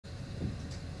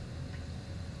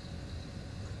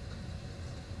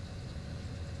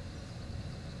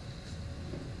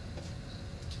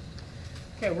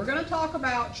Okay, we're going to talk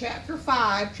about Chapter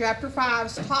 5. Chapter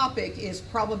 5's topic is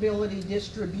probability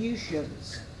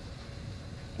distributions.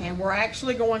 And we're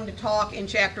actually going to talk in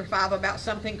Chapter 5 about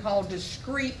something called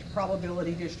discrete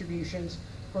probability distributions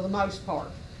for the most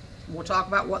part. And we'll talk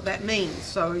about what that means.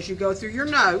 So as you go through your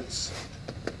notes,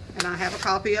 and I have a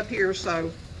copy up here,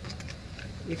 so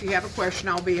if you have a question,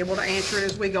 I'll be able to answer it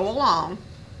as we go along.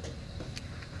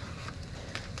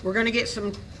 We're going to get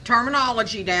some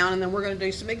terminology down, and then we're going to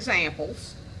do some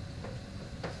examples.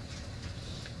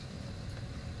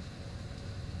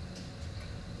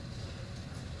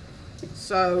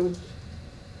 So,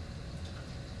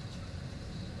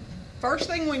 first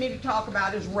thing we need to talk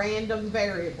about is random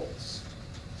variables.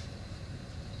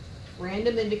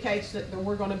 Random indicates that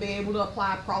we're going to be able to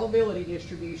apply probability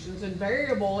distributions, and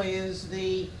variable is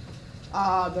the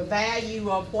value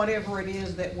of whatever it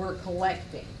is that we're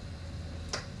collecting.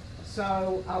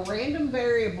 So a random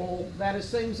variable that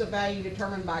assumes a value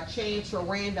determined by chance or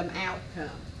random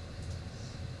outcome.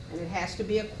 And it has to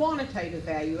be a quantitative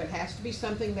value. It has to be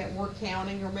something that we're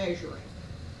counting or measuring.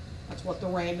 That's what the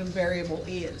random variable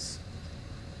is.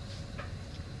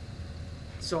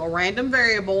 So a random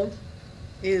variable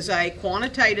is a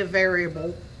quantitative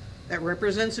variable that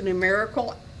represents a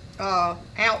numerical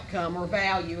outcome or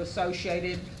value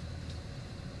associated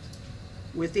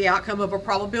with the outcome of a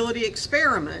probability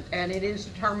experiment, and it is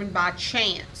determined by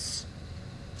chance.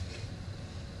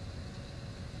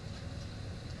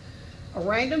 A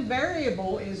random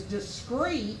variable is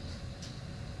discrete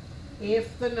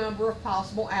if the number of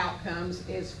possible outcomes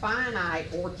is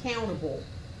finite or countable.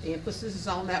 The emphasis is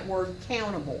on that word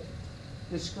countable.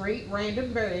 Discrete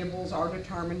random variables are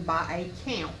determined by a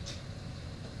count.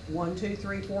 1, 2,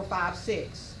 3, 4, 5,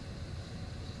 6.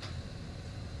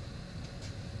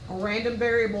 A random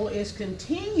variable is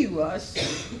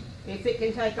continuous if it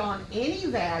can take on any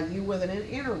value within an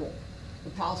interval. The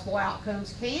possible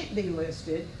outcomes can't be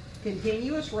listed.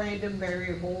 Continuous random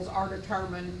variables are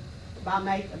determined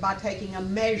by taking a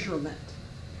measurement.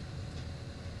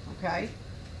 Okay?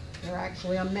 They're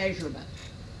actually a measurement.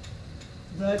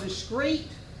 The discrete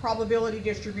probability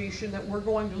distribution that we're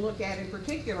going to look at in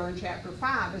particular in Chapter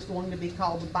 5 is going to be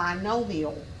called the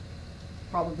binomial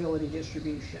probability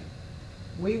distribution.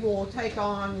 We will take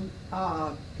on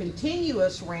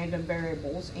continuous random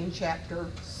variables in Chapter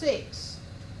 6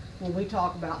 when we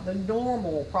talk about the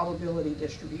normal probability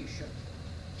distribution.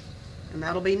 And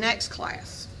that'll be next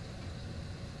class.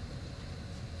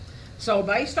 So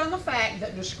based on the fact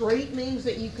that discrete means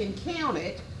that you can count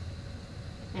it,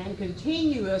 and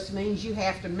continuous means you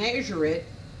have to measure it,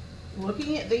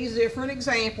 looking at these different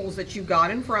examples that you've got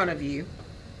in front of you,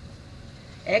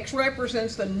 X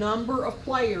represents the number of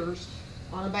players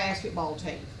on a basketball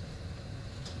team.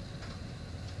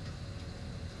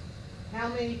 How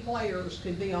many players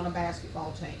could be on a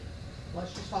basketball team?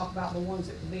 Let's just talk about the ones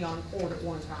that could be on court at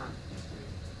one time.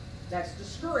 That's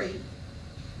discrete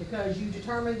because you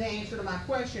determined the answer to my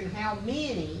question, how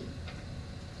many,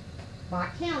 by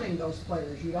counting those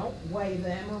players. You don't weigh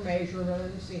them or measure them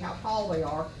and see how tall they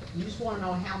are. You just want to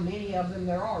know how many of them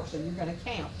there are, so you're going to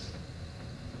count.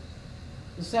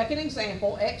 The second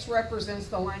example, X represents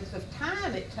the length of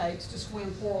time it takes to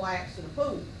swim 4 laps in a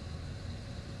pool.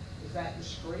 Is that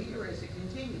discrete or is it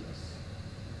continuous?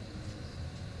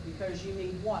 Because you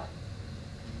need what?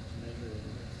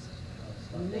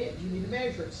 You need to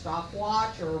measure it.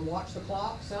 Stopwatch or watch the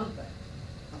clock, something.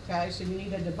 Okay, so you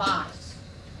need a device.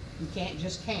 You can't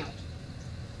just count.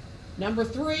 Number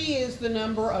 3 is the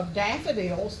number of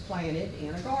daffodils planted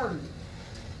in a garden.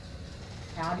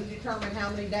 How do you determine how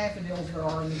many daffodils there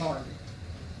are in the garden?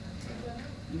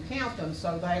 You count them,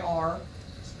 so they are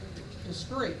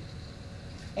discrete.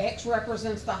 X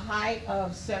represents the height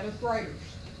of 7th graders.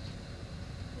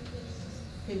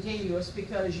 Continuous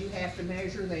because you have to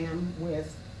measure them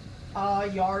with a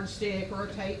yardstick or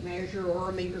a tape measure or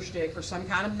a meter stick or some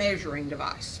kind of measuring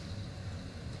device.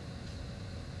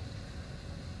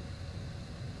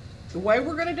 The way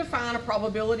we're going to define a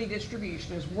probability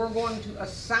distribution is we're going to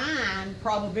assign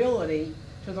probability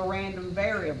to the random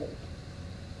variable.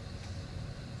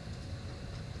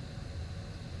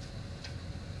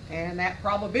 And that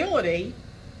probability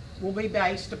will be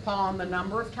based upon the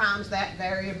number of times that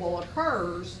variable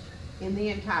occurs in the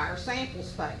entire sample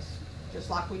space, just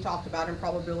like we talked about in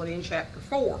probability in Chapter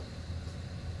 4.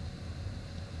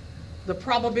 The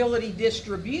probability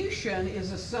distribution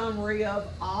is a summary of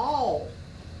all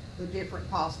the different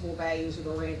possible values of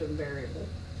the random variable.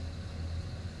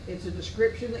 It's a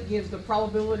description that gives the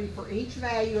probability for each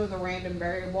value of the random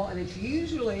variable, and it's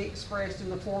usually expressed in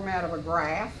the format of a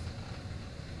graph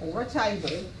or a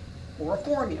table or a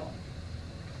formula.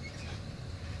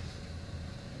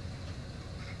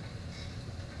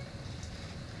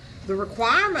 The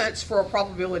requirements for a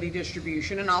probability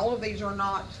distribution, and all of these are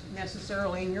not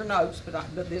necessarily in your notes,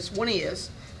 but this one is,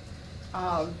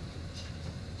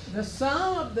 the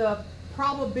sum of the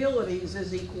probabilities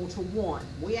is equal to 1.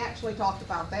 We actually talked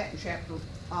about that in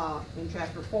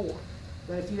chapter 4.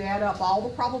 That if you add up all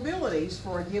the probabilities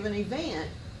for a given event,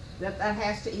 that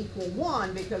has to equal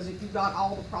 1, because if you've got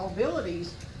all the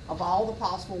probabilities of all the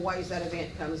possible ways that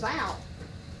event comes out,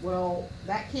 well,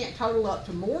 that can't total up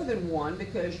to more than 1,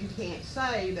 because you can't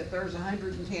say that there's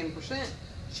 110%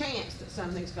 chance that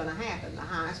something's going to happen. The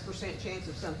highest percent chance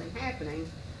of something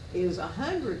happening is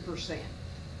 100%.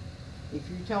 If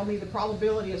you tell me the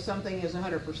probability of something is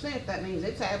 100%, that means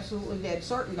it's absolutely dead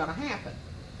certain going to happen.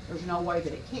 There's no way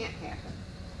that it can't happen.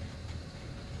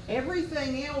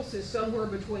 Everything else is somewhere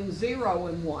between 0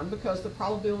 and 1, because the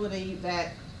probability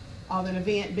that of an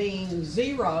event being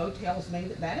 0 tells me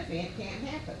that that event can't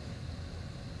happen.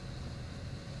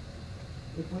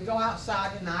 If we go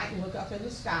outside tonight and look up in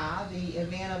the sky, the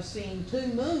event of seeing 2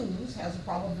 moons has a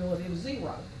probability of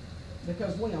 0,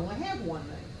 because we only have 1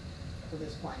 moon for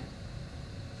this planet.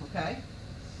 Okay?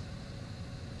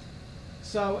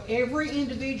 So every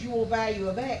individual value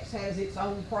of x has its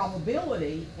own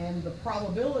probability, and the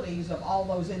probabilities of all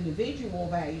those individual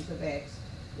values of x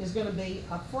is going to be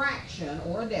a fraction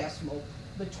or a decimal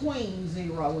between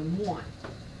 0 and 1.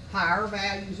 Higher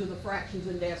values of the fractions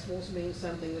and decimals means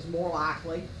something is more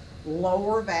likely.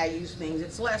 Lower values means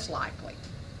it's less likely.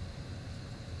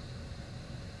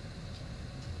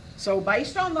 So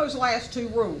based on those last 2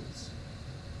 rules,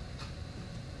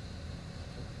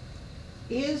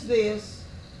 is this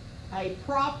a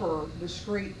proper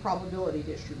discrete probability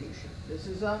distribution? This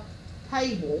is a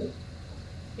table.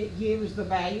 It gives the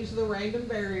values of the random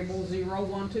variables 0,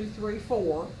 1, 2, 3,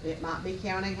 4. It might be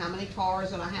counting how many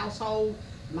cars in a household.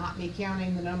 It might be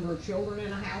counting the number of children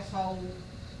in a household.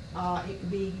 It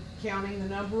could be counting the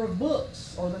number of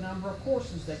books or the number of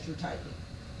courses that you're taking.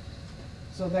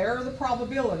 So there are the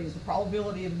probabilities. The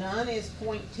probability of none is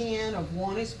 0.10, of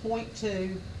 1 is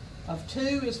 0.2, of 2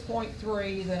 is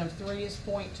 0.3, then of 3 is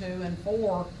 0.2, and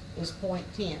 4 is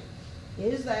 0.10.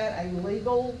 Is that a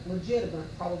legal,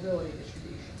 legitimate probability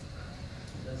distribution?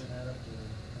 It doesn't add up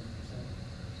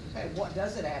to 100%. Okay, what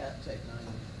does it add up to? 90.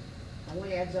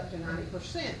 Only adds up to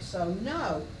 90%. So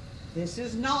no, this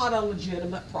is not a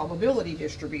legitimate probability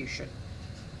distribution.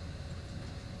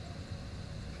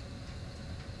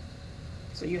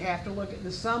 So you have to look at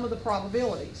the sum of the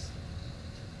probabilities.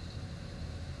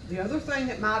 The other thing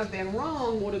that might have been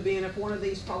wrong would have been if one of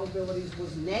these probabilities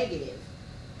was negative.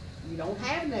 You don't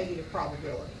have negative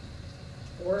probability.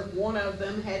 Or if one of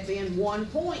them had been 1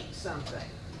 point something.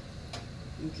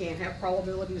 You can't have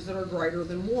probabilities that are greater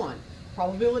than 1.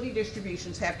 Probability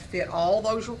distributions have to fit all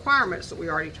those requirements that we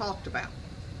already talked about.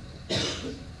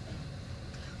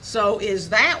 So is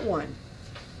that one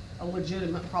a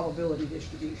legitimate probability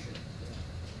distribution?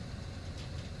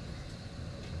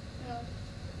 No,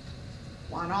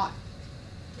 Why not?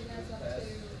 it adds up to,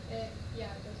 yeah,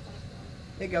 it goes past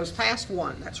 1. It goes past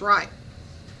 1, that's right.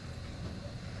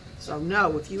 So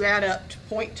no, if you add up to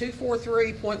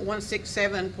 0.243,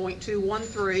 0.167,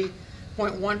 0.213,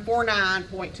 0.149,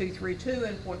 0.232,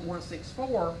 and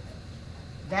 0.164,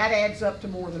 that adds up to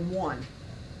more than 1.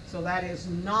 So that is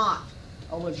not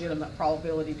a legitimate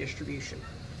probability distribution.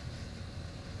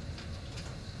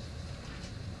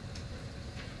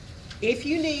 If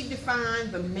you need to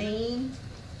find the mean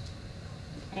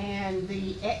and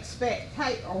the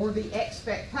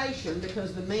expectation,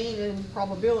 because the mean in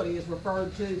probability is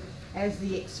referred to as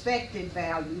the expected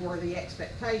value or the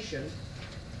expectation,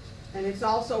 and it's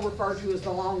also referred to as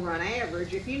the long run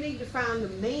average. If you need to find the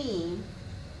mean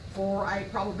for a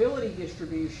probability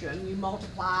distribution, you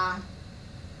multiply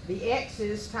the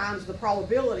x's times the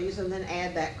probabilities and then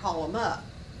add that column up.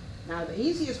 Now the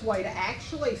easiest way to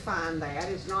actually find that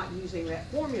is not using that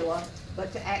formula,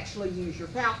 but to actually use your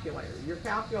calculator. Your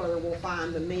calculator will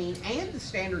find the mean and the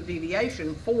standard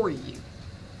deviation for you.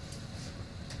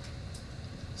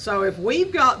 So if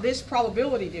we've got this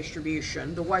probability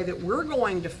distribution, the way that we're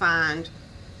going to find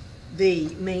the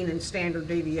mean and standard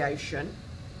deviation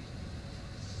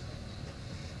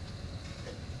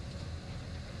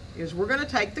is we're going to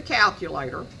take the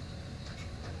calculator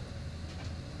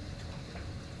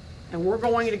and we're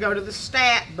going to go to the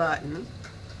Stat button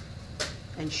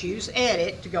and choose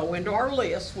Edit to go into our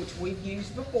list, which we've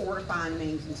used before to find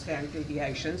means and standard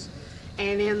deviations.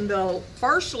 And in the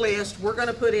first list, we're going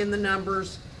to put in the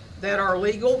numbers that are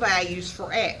legal values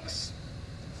for x.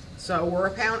 So we're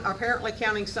apparently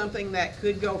counting something that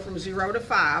could go from 0 to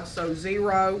 5. So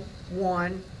 0,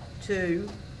 1, 2,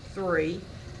 3,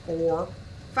 4,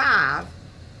 5.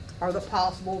 are the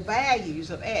possible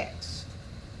values of x.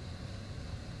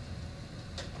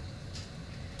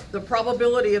 The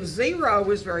probability of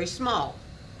 0 is very small,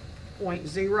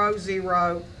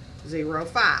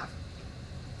 0.0005.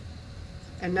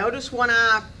 And notice when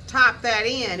I type that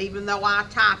in, even though I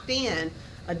typed in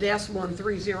a decimal and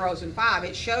 3 zeros and 5,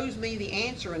 it shows me the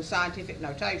answer in scientific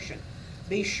notation.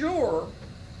 Be sure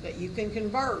that you can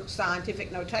convert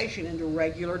scientific notation into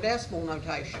regular decimal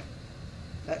notation.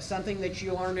 That's something that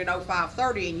you learned in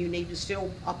 0530, and you need to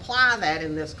still apply that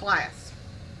in this class.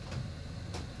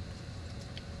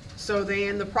 So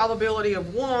then the probability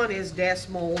of 1 is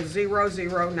decimal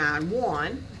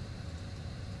 0091,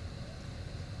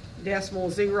 decimal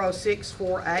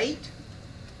 0648,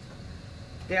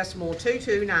 decimal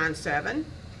 2297,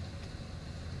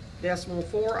 decimal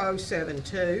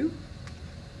 4072,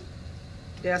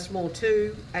 decimal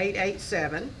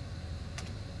 2887.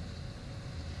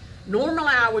 Normally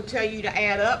I would tell you to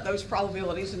add up those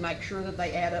probabilities and make sure that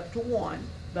they add up to 1,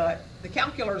 but the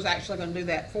calculator is actually going to do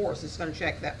that for us. It's going to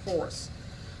check that for us.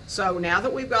 So now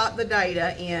that we've got the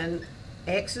data in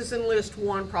X's in list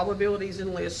 1, probabilities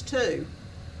in list 2,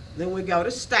 then we go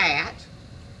to Stat,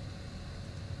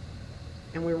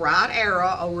 and we right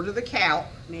arrow over to the Calc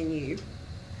menu,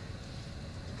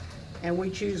 and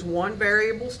we choose one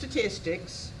variable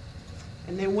statistics,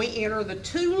 and then we enter the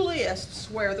 2 lists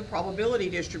where the probability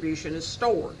distribution is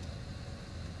stored.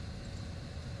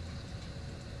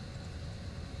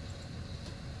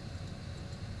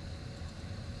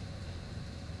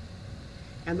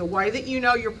 And the way that you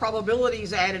know your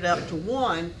probabilities added up to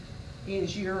 1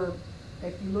 is if you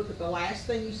look at the last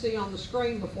thing you see on the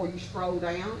screen before you scroll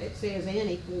down, it says n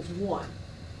equals 1.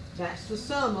 That's the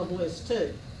sum of list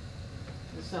 2.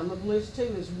 The sum of list 2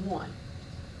 is 1.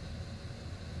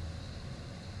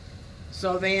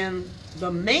 So then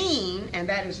the mean, and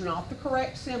that is not the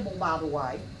correct symbol, by the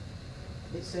way.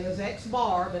 It says x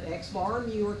bar, but x bar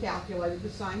and mu are calculated the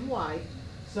same way.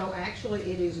 So actually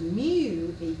it is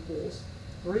mu equals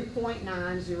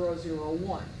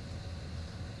 3.9001.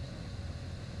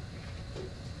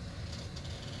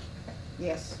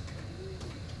 Yes?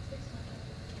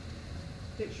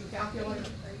 Fix your calculator.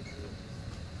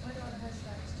 My daughter has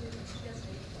facts too, and she doesn't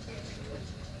even when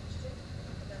she changed it.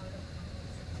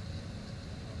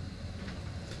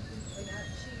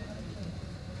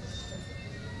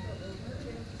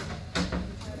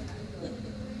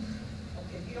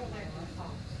 Okay, you don't have to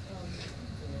talk.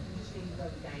 You just need to go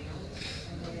down,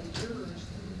 and then yours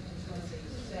is going to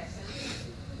be second.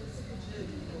 2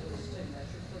 equals 2. That's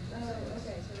your first. Oh,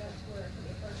 okay, so that's where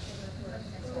the first one is where.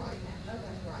 That's right.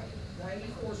 Okay. Right. The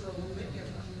 84s are a little bit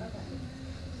different. Okay.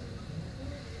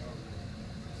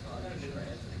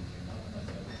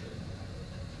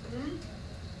 Hmm?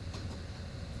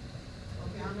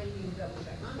 Okay, I may need to double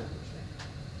check my numbers then.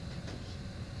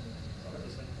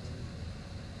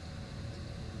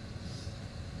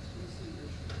 Let's see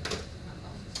yours.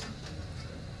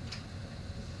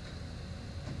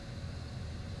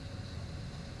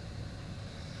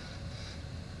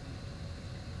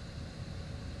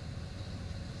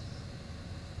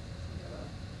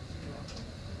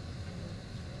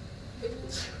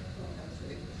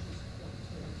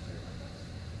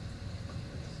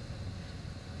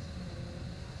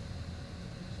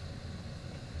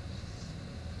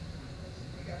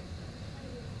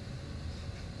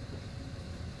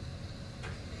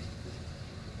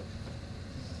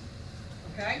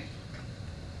 Okay?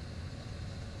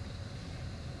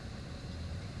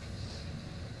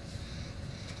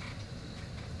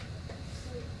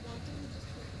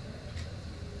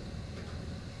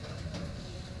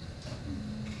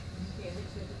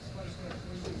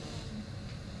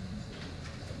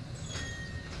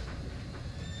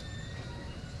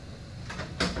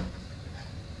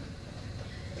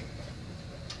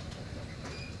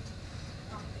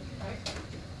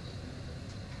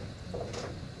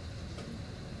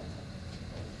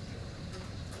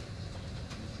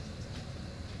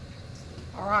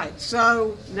 All right,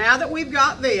 so now that we've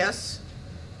got this,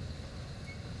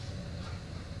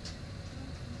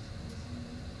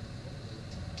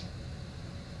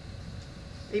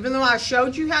 even though I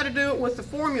showed you how to do it with the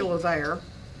formula there,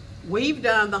 we've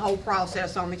done the whole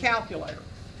process on the calculator.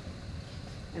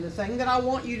 And the thing that I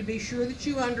want you to be sure that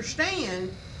you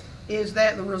understand is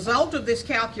that the result of this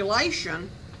calculation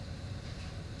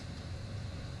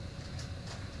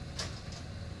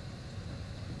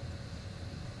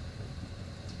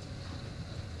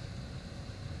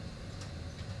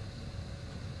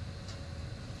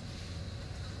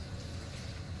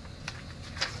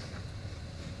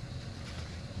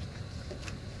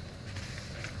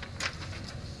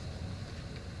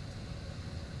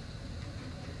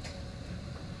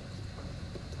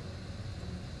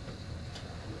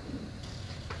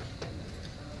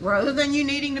rather than you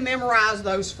needing to memorize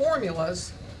those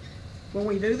formulas, when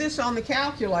we do this on the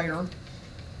calculator,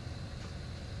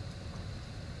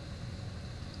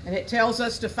 and it tells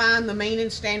us to find the mean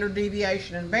and standard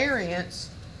deviation and variance,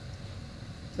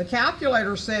 the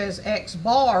calculator says X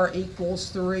bar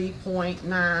equals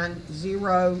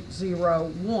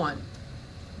 3.9001.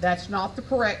 That's not the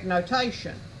correct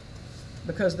notation,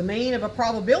 because the mean of a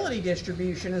probability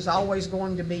distribution is always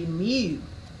going to be mu.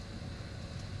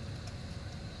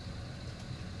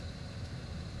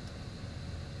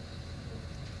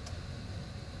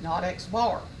 Not X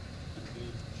bar.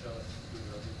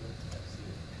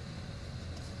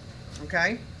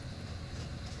 Okay?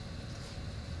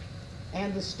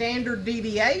 And the standard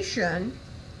deviation,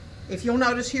 if you'll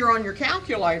notice here on your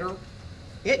calculator,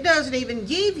 it doesn't even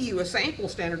give you a sample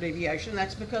standard deviation.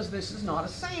 That's because this is not a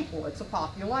sample, it's a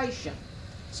population.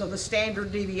 So the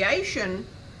standard deviation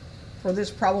for this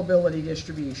probability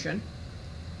distribution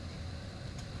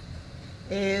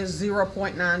is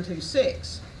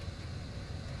 0.926.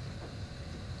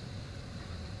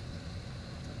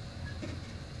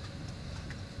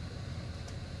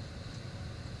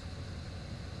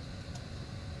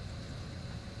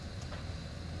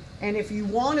 And if you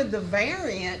wanted the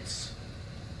variance,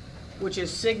 which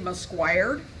is sigma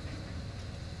squared,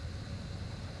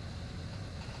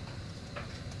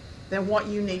 then what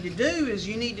you need to do is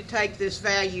you need to take this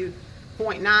value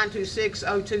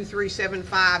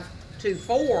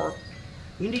 0.926023754.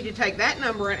 You need to take that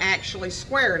number and actually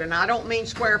square it. And I don't mean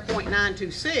square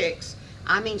 0.926,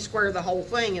 I mean square the whole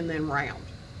thing and then round.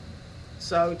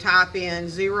 So type in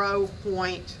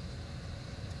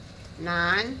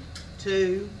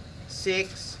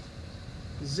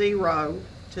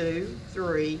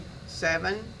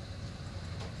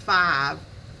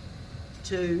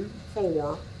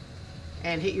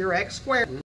and hit your X squared,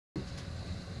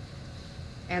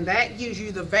 and that gives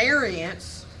you the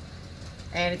variance.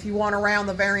 And if you want to round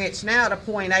the variance now to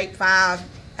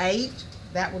 0.858,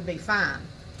 that would be fine.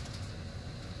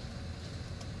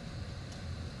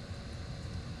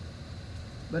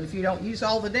 But if you don't use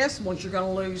all the decimals, you're going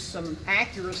to lose some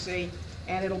accuracy,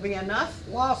 and it'll be enough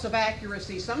loss of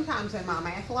accuracy sometimes in my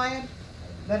math lab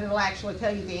that it'll actually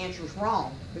tell you the answer's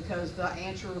wrong, because the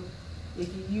answer, if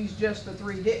you use just the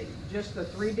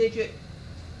three-digit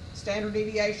standard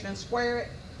deviation and square it,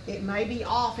 it may be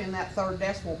off in that third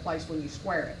decimal place when you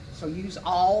square it. So use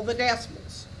all the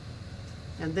decimals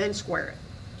and then square it.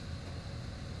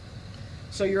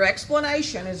 So your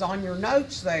explanation is on your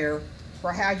notes there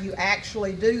for how you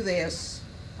actually do this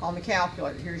on the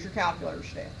calculator. Here's your calculator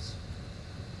steps.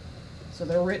 So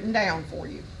they're written down for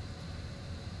you.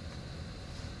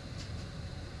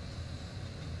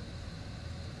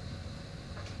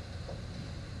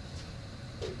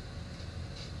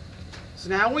 So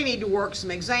now we need to work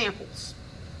some examples.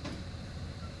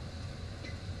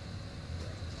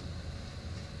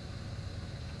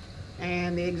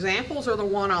 And the examples are the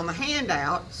one on the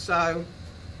handout, so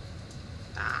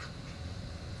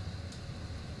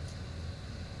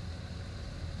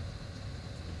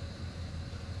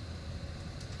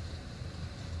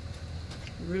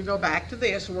we're going to go back to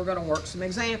this and we're going to work some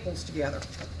examples together.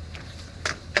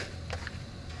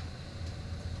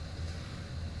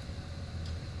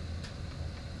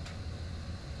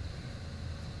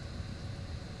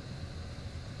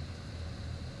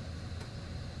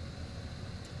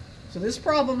 So this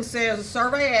problem says a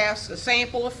survey asks a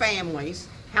sample of families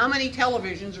how many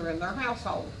televisions are in their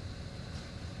household.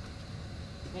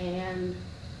 And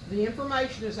the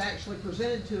information is actually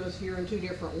presented to us here in two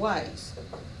different ways.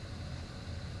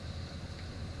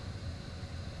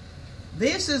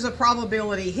 This is a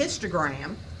probability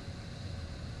histogram.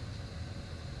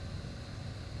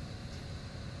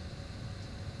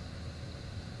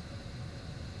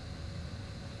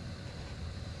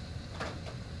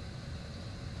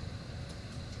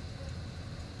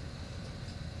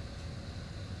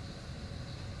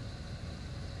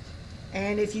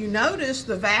 And if you notice,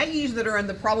 the values that are in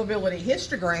the probability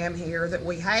histogram here that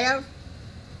we have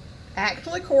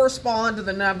actually correspond to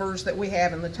the numbers that we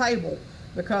have in the table,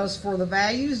 because for the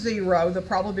value 0, the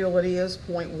probability is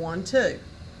 0.12,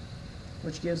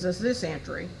 which gives us this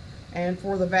entry. And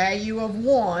for the value of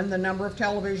 1, the number of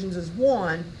televisions is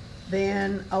 1,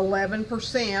 then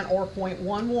 11% or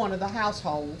 0.11 of the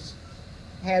households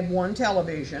had 1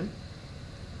 television.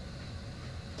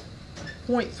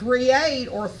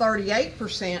 0.38 or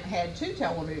 38% had 2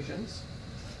 televisions.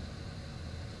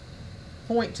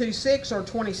 0.26 or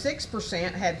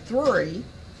 26% had 3.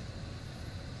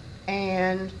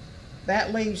 And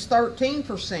that leaves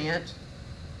 13%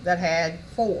 that had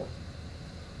 4.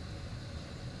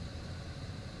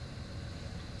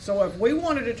 So if we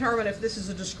want to determine if this is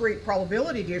a discrete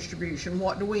probability distribution,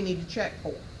 what do we need to check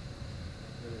for?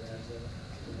 That it adds up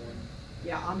to one.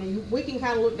 Yeah, I mean, we can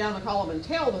kind of look down the column and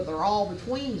tell that they're all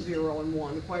between 0 and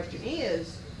 1. The question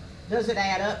is, does it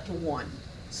add up to 1?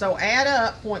 So add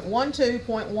up 0.12,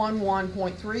 0.11,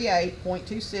 0.38,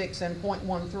 0.26, and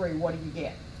 0.13. What do you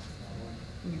get?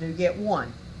 You do get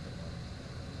 1.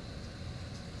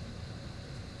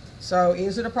 So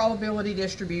is it a probability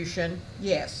distribution?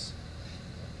 Yes.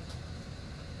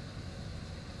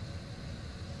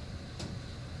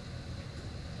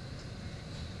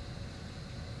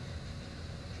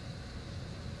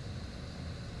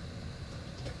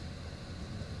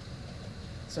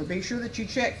 So be sure that you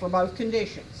check for both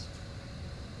conditions.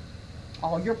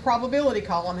 All your probability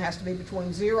column has to be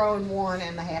between 0 and 1,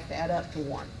 and they have to add up to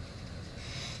 1.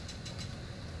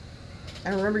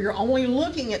 And remember, you're only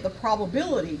looking at the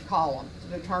probability column to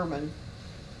determine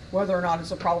whether or not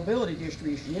it's a probability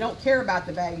distribution. You don't care about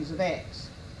the values of x.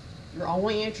 You're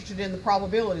only interested in the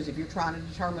probabilities if you're trying to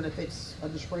determine if it's a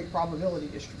discrete probability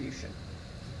distribution.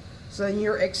 So in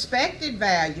your expected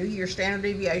value, your standard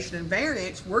deviation and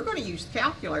variance, we're going to use the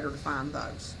calculator to find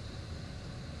those.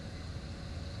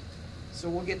 So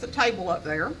we'll get the table up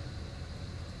there.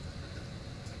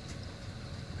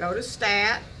 Go to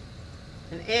Stat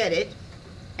and Edit.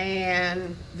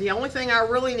 And the only thing I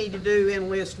really need to do in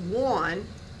list 1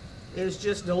 is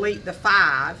just delete the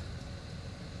 5.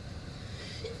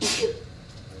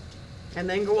 And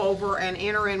then go over and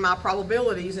enter in my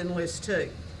probabilities in list 2.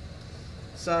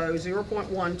 So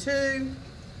 0.12,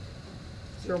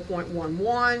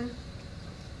 0.11,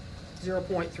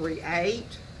 0.38,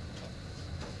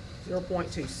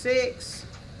 0.26,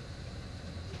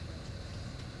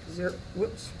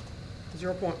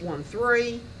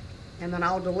 0.13, and then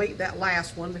I'll delete that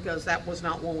last one because that was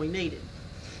not one we needed.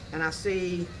 And I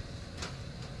see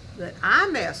that I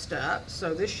messed up,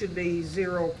 so this should be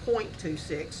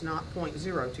 0.26, not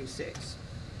 0.026.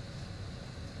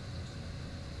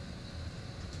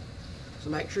 So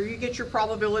make sure you get your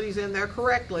probabilities in there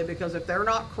correctly, because if they're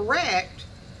not correct,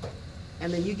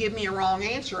 and then you give me a wrong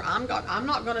answer, I'm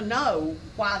not going to know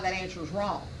why that answer is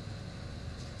wrong.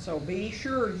 So be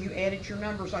sure you edit your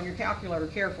numbers on your calculator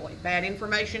carefully. Bad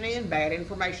information in, bad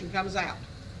information comes out.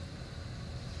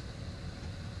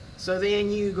 So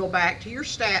then you go back to your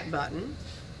Stat button,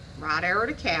 right arrow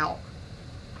to Calc,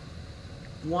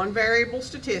 one variable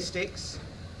statistics,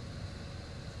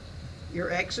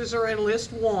 your X's are in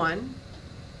list 1,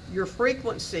 your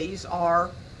frequencies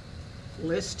are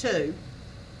list 2.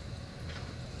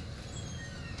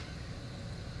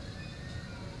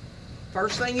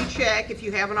 First thing you check, if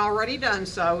you haven't already done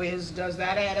so, is does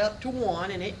that add up to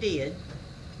 1? And it did.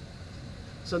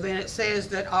 So then it says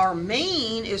that our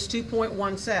mean is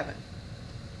 2.17.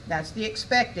 That's the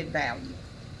expected value.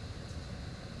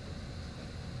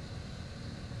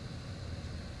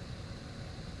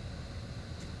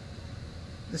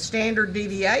 The standard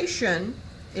deviation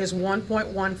is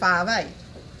 1.158.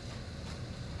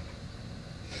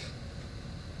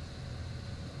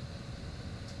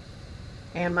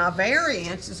 And my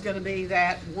variance is going to be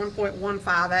that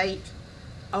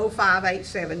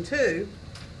 1.15805.872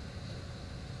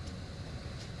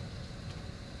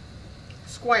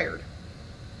 squared.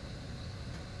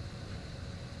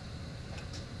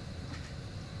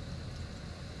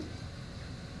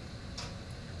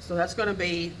 So that's going to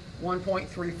be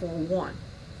 1.341.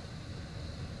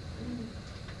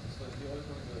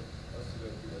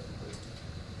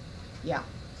 Yeah,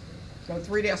 go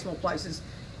 3 decimal places.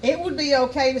 It would be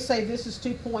okay to say this is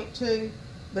 2.2,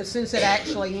 but since it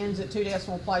actually ends at 2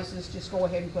 decimal places, just go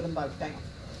ahead and put them both down.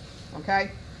 Okay?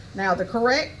 Now the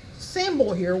correct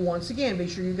symbol here, once again, be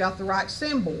sure you got the right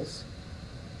symbols.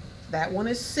 That one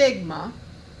is sigma.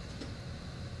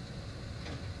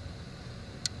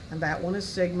 And that one is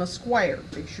sigma squared.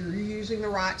 Be sure you're using the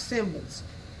right symbols.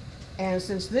 And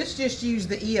since this just used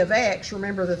the E of X,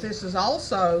 remember that this is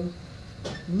also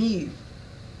mu.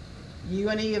 U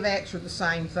and E of X are the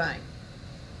same thing.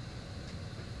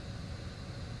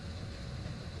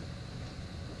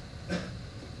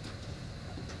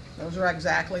 Those are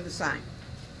exactly the same.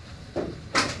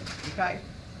 Okay?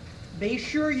 Be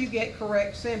sure you get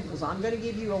correct symbols. I'm going to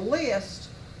give you a list,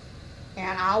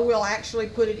 and I will actually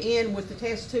put it in with the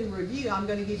test 2 review. I'm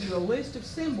going to give you a list of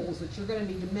symbols that you're going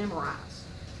to need to memorize.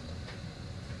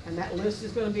 And that list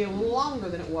is going to be a little longer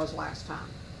than it was last time.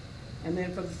 And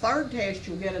then for the third test,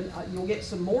 you'll get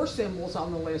some more symbols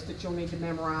on the list that you'll need to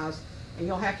memorize, and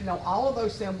you'll have to know all of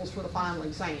those symbols for the final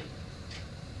exam.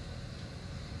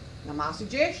 Now my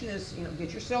suggestion is,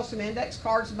 get yourself some index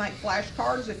cards and make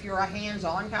flashcards if you're a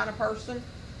hands-on kind of person.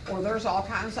 Or there's all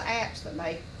kinds of apps that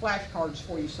make flashcards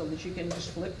for you so that you can just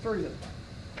flip through them.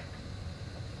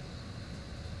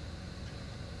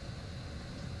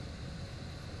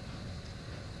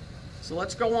 So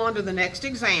let's go on to the next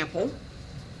example.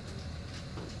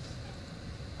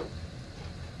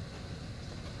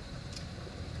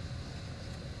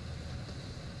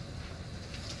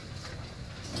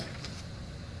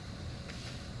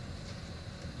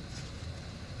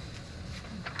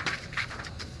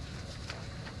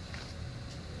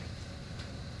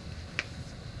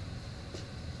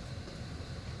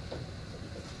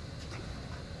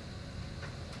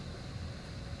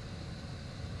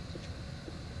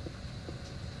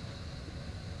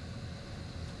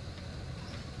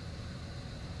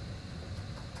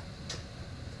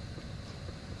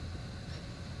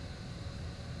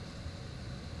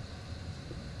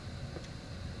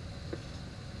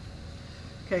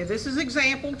 Okay, this is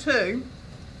example 2,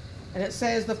 and it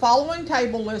says the following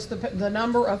table lists the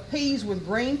number of peas with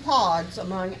green pods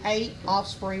among 8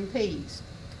 offspring peas.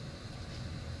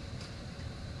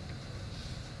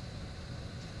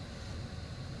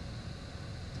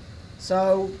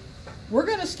 So we're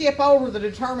going to skip over the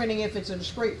determining if it's a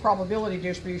discrete probability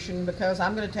distribution because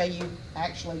I'm going to tell you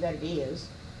actually that it is.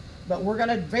 But we're going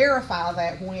to verify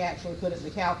that when we actually put it in the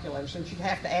calculator, since you'd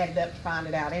have to add it up to find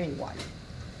it out anyway.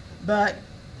 But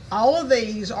all of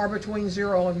these are between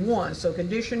 0 and 1, so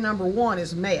condition number 1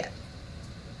 is met.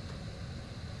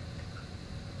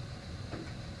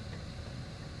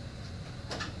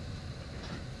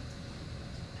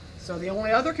 So the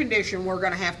only other condition we're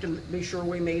going to have to be sure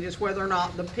we meet is whether or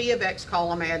not the P of X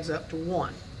column adds up to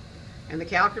 1. And the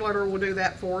calculator will do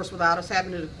that for us without us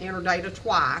having to enter data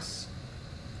twice.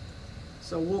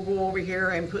 So we'll go over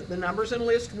here and put the numbers in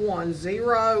list 1,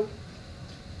 0,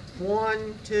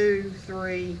 1, 2,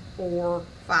 3, 4,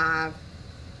 5,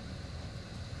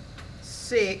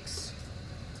 6,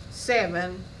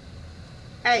 7,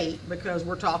 8, because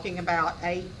we're talking about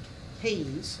 8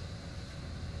 peas.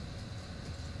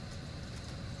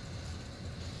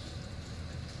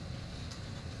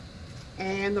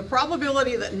 And the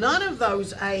probability that none of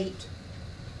those 8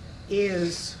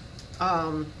 is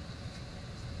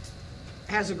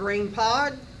has a green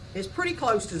pod is pretty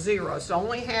close to 0. So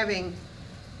only having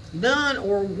none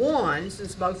or 1,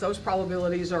 since both those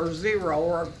probabilities are 0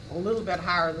 or a little bit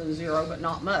higher than 0, but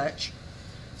not much,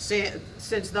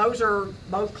 since those are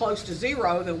both close to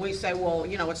 0, then we say, well,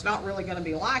 you know, it's not really going to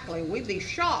be likely. We'd be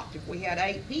shocked if we had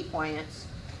 8 pea plants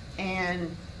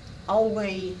and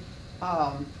only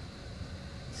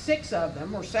 6 of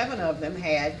them or 7 of them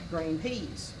had green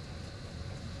peas.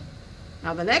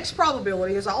 Now the next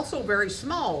probability is also very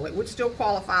small. It would still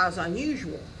qualify as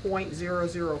unusual,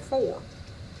 0.004.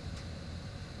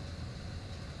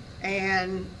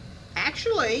 And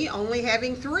actually only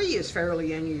having 3 is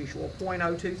fairly unusual,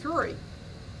 0.023.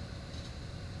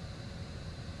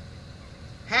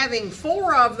 Having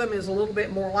 4 of them is a little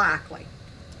bit more likely,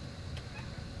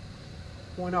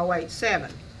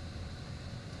 0.087.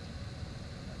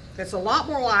 It's a lot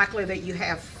more likely that you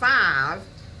have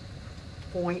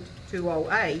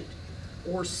 5.208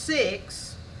 or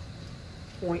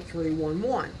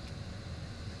 6.311.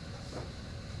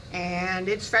 And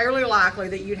it's fairly likely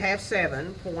that you'd have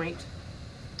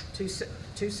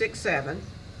 7.267,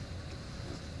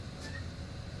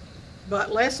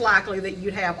 but less likely that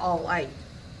you'd have all 8.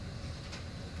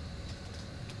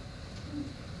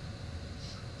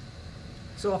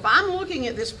 So if I'm looking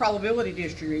at this probability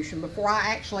distribution before I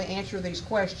actually answer these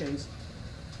questions,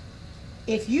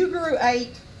 if you grew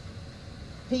 8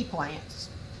 pea plants,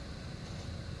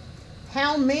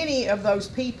 how many of those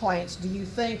pea plants do you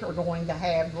think are going to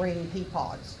have green pea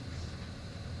pods?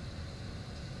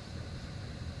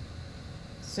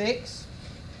 6?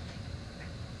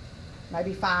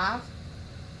 Maybe 5?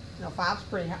 No, 5's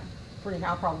pretty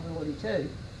high probability too.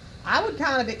 I would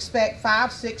kind of expect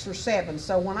 5, 6, or 7.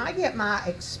 So when I get my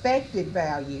expected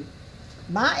value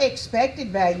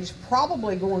is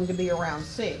probably going to be around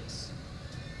 6.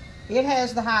 It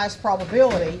has the highest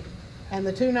probability, and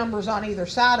the 2 numbers on either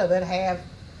side of it have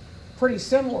pretty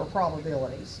similar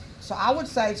probabilities. So I would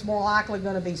say it's more likely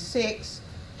going to be 6,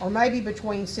 or maybe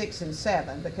between 6 and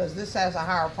 7, because this has a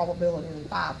higher probability than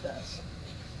 5 does.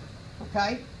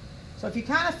 Okay? So if you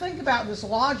kind of think about this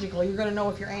logically, you're going to know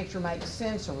if your answer makes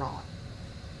sense or not.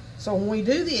 So when we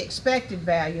do the expected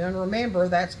value, and remember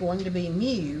that's going to be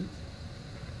mu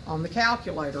on the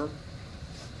calculator,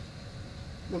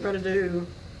 we're going to do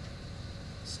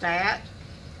stat,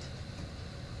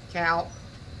 calc,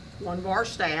 1 var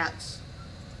stats,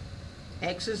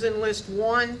 X is in list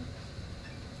 1,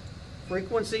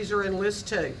 frequencies are in list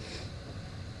 2.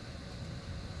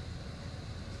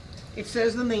 it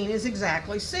says the mean is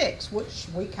exactly 6, which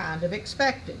we kind of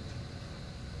expected.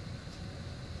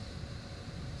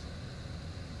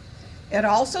 It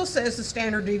also says the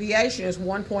standard deviation is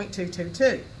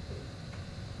 1.222.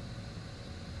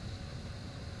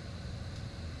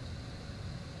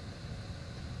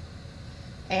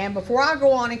 And before I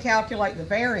go on and calculate the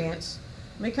variance,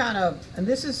 let me kind of, and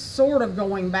this is sort of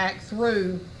going back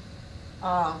through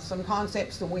some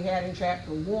concepts that we had in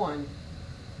chapter 1.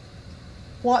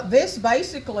 What this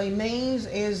basically means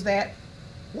is that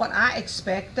what I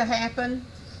expect to happen,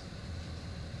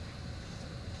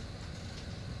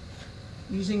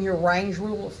 using your range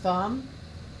rule of thumb,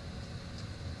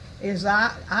 is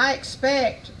I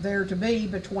expect there to be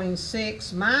between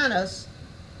 6 minus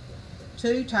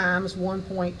 2 times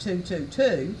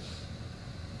 1.222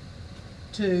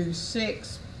 to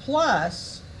 6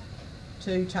 plus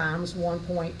 2 times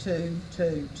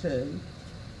 1.222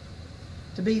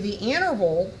 to be the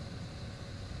interval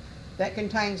that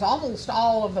contains almost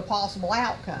all of the possible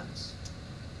outcomes.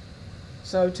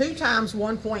 So 2 times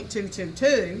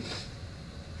 1.222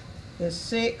 is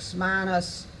 6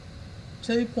 minus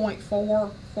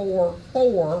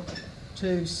 2.444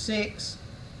 to 6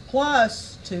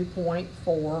 plus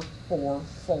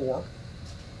 2.444.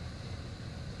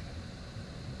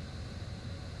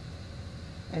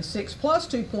 And 6 plus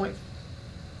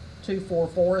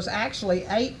 2.244 is actually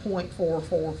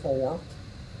 8.444,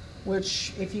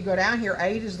 which, if you go down here,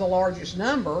 8 is the largest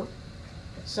number,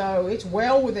 so it's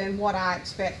well within what I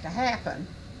expect to happen.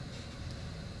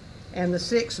 And the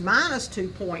 6 minus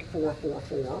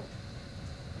 2.444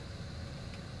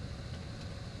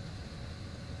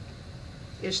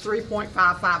 is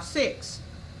 3.556.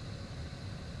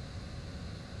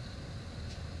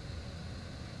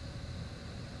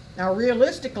 Now,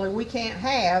 realistically, we can't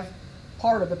have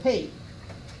part of a p.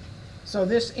 So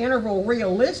this interval,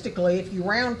 realistically, if you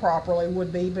round properly,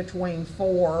 would be between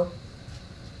 4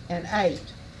 and 8.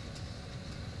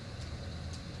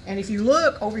 And if you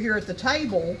look over here at the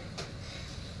table,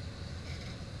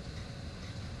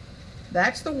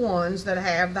 that's the ones that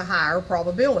have the higher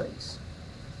probabilities.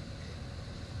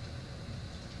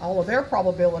 All of their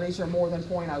probabilities are more than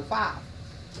 0.05.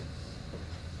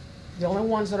 The only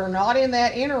ones that are not in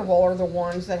that interval are the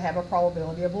ones that have a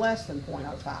probability of less than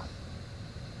 0.05.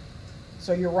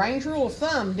 So your range rule of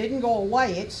thumb didn't go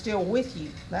away, it's still with you.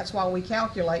 That's why we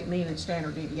calculate mean and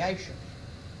standard deviation.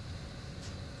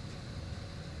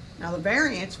 Now the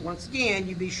variance, once again,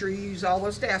 you be sure you use all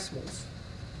those decimals.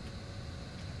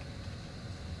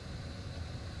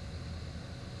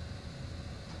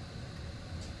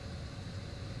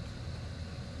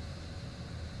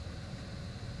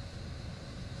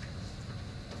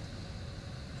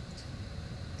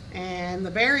 And the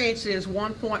variance is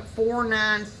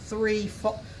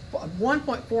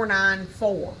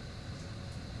 1.494.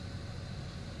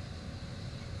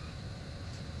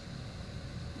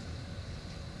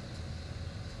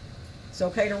 It's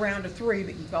okay to round to 3,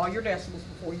 but keep all your decimals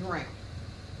before you round.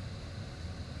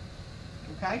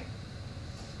 Okay?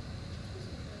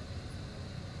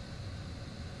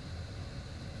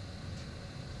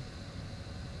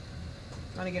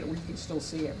 Trying to get it where you can still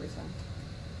see everything.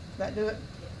 Does that do it?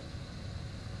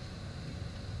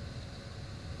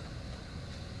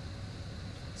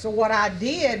 So what I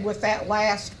did with that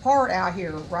last part out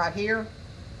here, right here,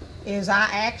 is I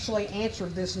actually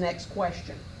answered this next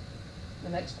question. The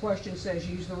next question says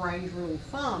use the range rule of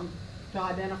thumb to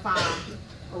identify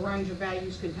a range of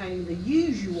values containing the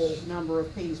usual number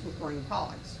of peas with green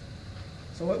pods.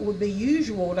 So it would be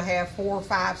usual to have 4,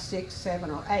 5, 6, 7,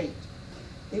 or 8.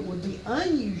 It would be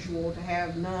unusual to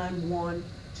have none, 1,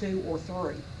 2, or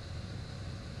 3.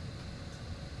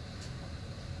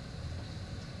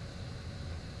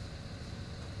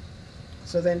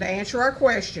 So then to answer our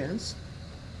questions,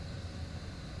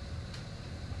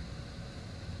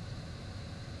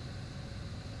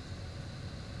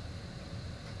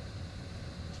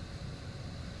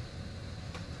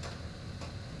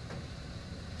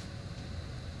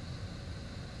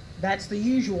 that's the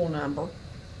usual number.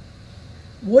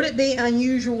 Would it be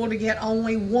unusual to get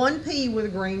only 1 pea with a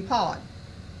green pod?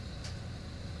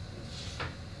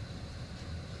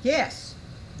 Yes,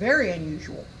 very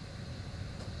unusual.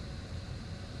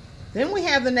 Then we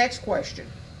have the next question.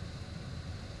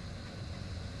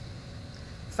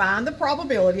 Find the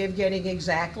probability of getting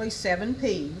exactly 7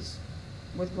 peas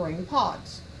with green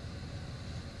pods.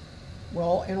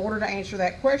 Well, in order to answer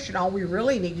that question, all we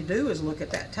really need to do is look at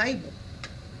that table.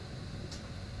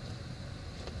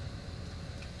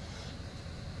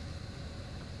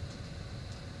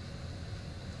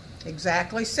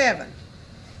 Exactly 7.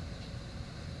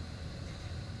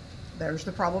 There's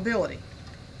the probability.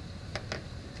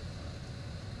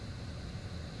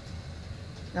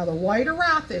 Now the way to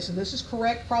write this, and this is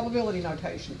correct probability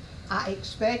notation, I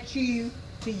expect you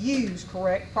to use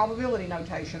correct probability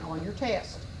notation on your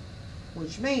test,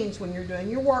 which means when you're doing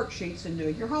your worksheets and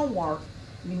doing your homework,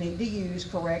 you need to use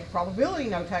correct probability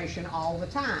notation all the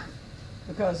time.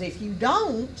 Because if you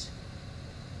don't,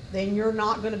 then you're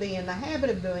not going to be in the habit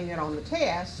of doing it on the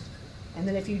test. And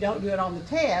then if you don't do it on the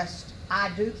test, I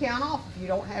do count off if you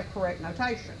don't have correct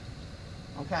notation.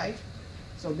 Okay?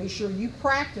 So be sure you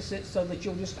practice it so that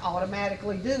you'll just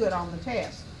automatically do it on the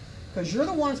test. Because you're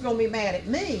the one's going to be mad at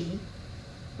me,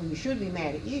 when you should be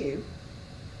mad at you,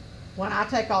 when I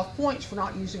take off points for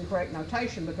not using correct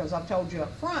notation, because I've told you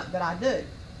up front that I do.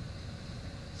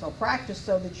 So practice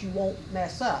so that you won't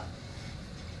mess up.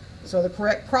 So the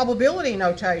correct probability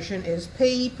notation is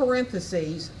P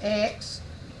parentheses X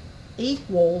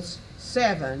equals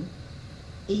 7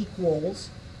 equals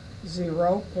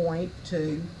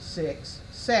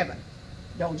 0.267.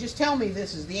 Don't just tell me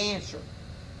this is the answer.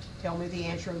 Tell me the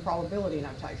answer in probability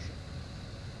notation.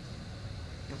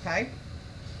 Okay?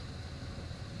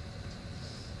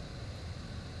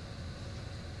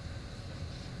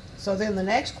 So then the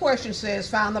next question says,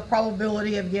 find the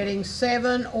probability of getting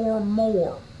 7 or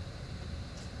more.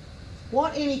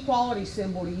 What inequality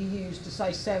symbol do you use to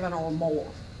say 7 or more?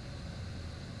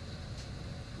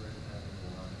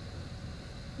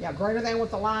 Yeah, greater than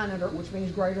with the line under it, which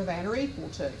means greater than or equal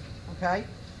to. Okay?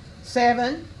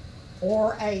 7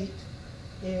 or 8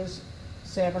 is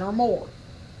 7 or more.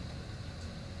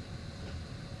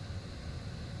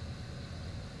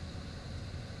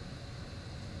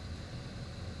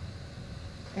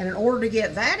 And in order to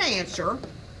get that answer,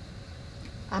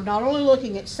 I'm not only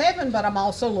looking at 7, but I'm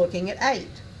also looking at 8.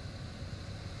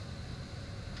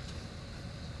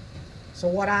 So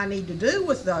what I need to do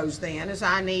with those then is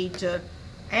I need to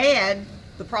add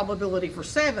the probability for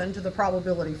 7 to the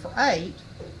probability for 8.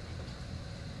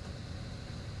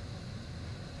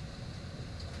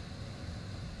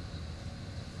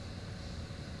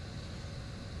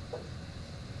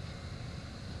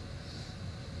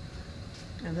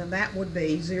 And then that would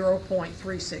be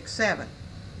 0.367.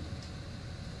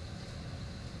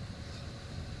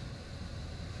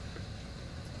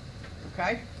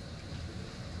 Okay?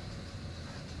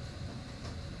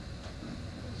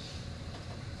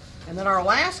 And then our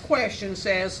last question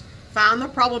says, find the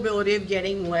probability of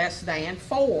getting less than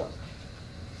 4.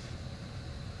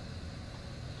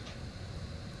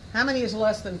 How many is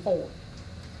less than 4?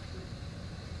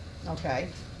 Okay.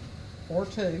 Or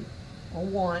 2, or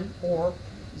 1, or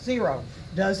 0.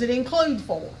 Does it include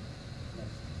 4?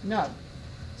 No.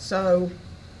 So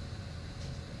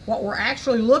what we're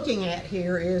actually looking at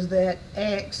here is that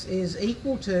x is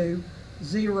equal to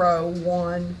 0,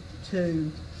 1,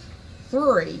 2,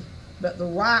 3. But the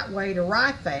right way to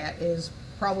write that is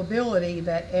probability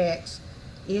that x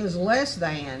is less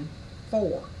than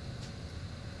 4.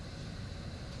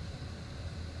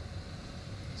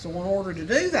 So in order to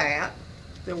do that,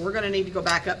 then we're going to need to go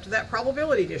back up to that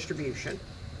probability distribution.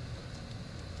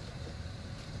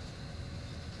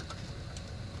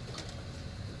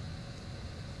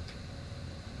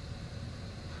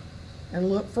 And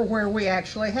look for where we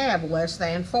actually have less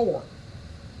than 4.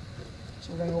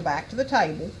 So we're going to go back to the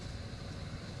table.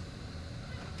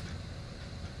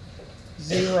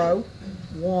 0,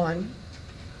 1,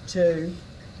 2,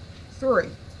 3.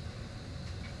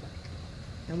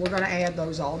 And we're going to add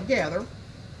those all together.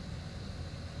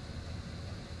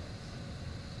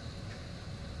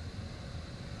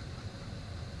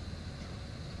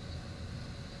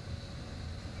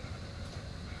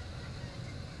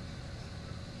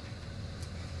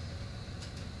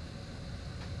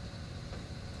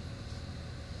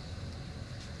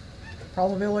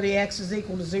 Probability x is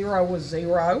equal to 0 was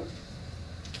 0.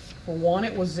 For 1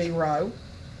 it was 0.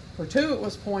 For 2 it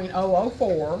was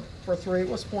 0.004. For 3 it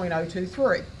was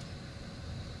 0.023.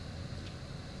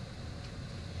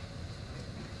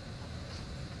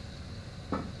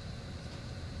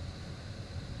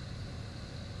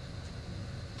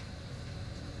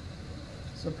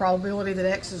 So the probability that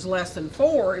x is less than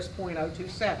 4 is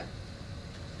 0.027.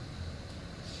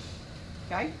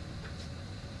 Okay?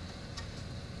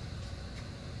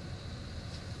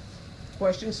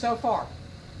 Questions so far?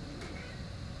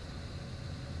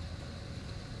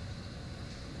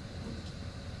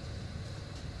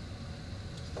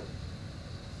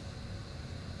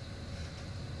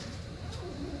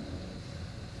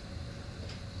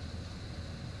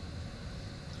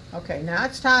 Okay, now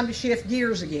it's time to shift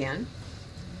gears again,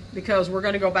 because we're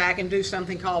going to go back and do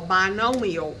something called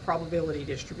binomial probability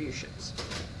distributions.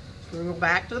 So we're going to go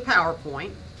back to the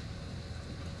PowerPoint.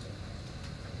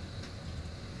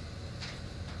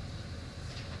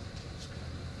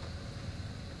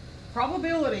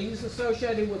 Probabilities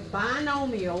associated with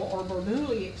binomial or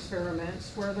Bernoulli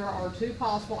experiments where there are two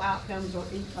possible outcomes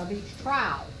of each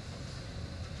trial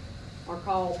are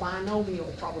called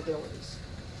binomial probabilities.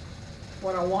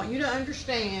 What I want you to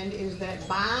understand is that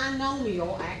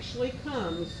binomial actually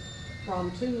comes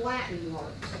from two Latin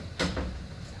words.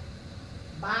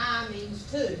 Bi means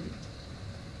two,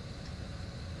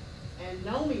 and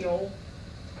nomial,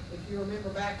 if you remember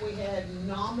back, we had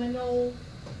nominal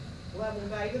level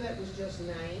data that was just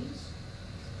names.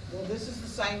 Well, this is the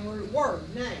same root word,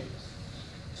 names.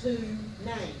 Two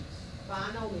names.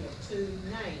 Binomial, two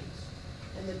names.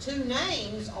 And the two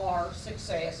names are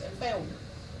success and failure.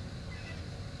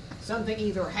 Something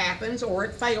either happens or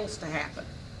it fails to happen.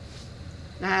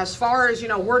 Now, as far as,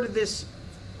 where did this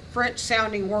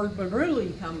French-sounding word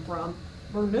Bernoulli come from?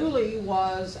 Bernoulli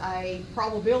was a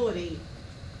probability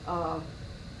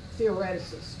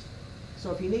theoreticist.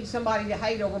 So if you need somebody to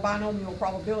hate over binomial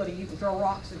probability, you can throw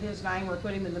rocks at his name or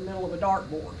put him in the middle of a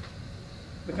dartboard,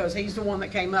 because he's the one that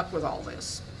came up with all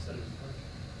this. So it's French.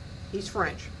 He's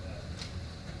French.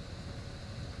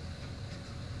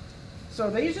 So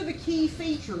these are the key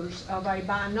features of a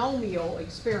binomial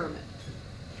experiment.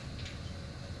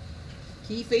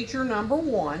 Key feature number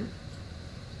one,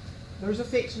 there's a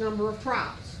fixed number of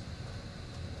trials.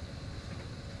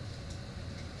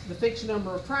 The fixed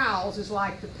number of trials is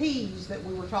like the P's that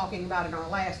we were talking about in our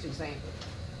last example.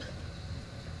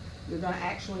 You're going to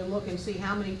actually look and see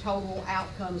how many total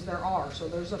outcomes there are. So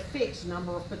there's a fixed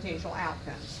number of potential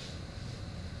outcomes.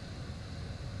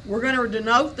 We're going to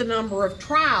denote the number of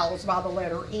trials by the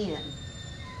letter N.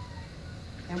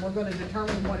 And we're going to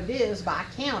determine what it is by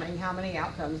counting how many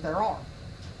outcomes there are.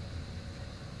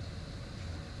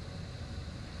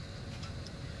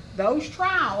 Those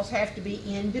trials have to be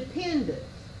independent.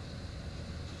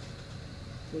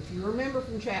 If you remember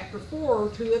from chapter 4,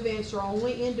 two events are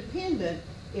only independent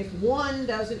if one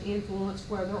doesn't influence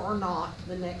whether or not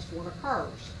the next one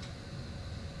occurs.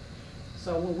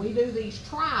 So when we do these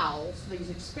trials, these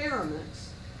experiments,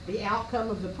 the outcome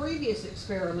of the previous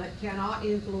experiment cannot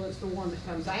influence the one that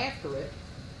comes after it,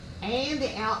 and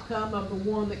the outcome of the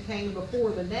one that came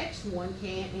before the next one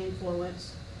can't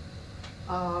influence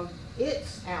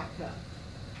its outcome.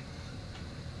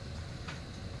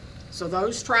 So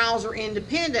those trials are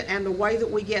independent, and the way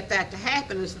that we get that to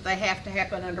happen is that they have to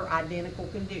happen under identical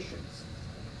conditions.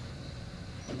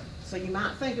 So you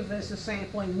might think of this as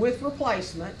sampling with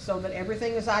replacement so that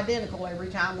everything is identical every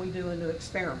time we do a new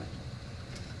experiment.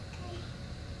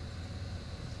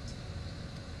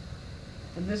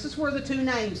 And this is where the two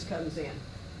names comes in.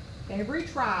 Every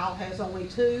trial has only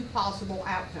two possible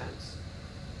outcomes.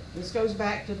 This goes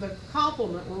back to the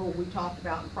complement rule we talked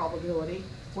about in probability,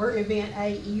 where event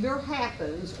A either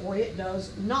happens or it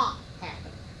does not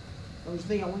happen. Those are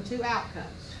the only two outcomes.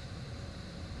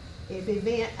 If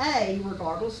event A,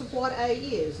 regardless of what A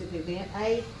is, if event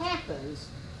A happens,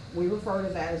 we refer to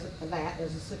that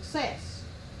as a success.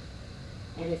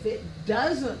 And if it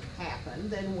doesn't happen,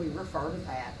 then we refer to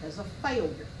that as a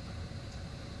failure.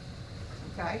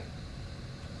 Okay?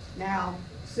 Now,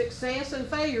 success and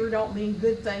failure don't mean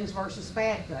good things versus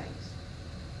bad things.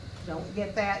 Don't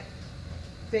get that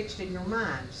fixed in your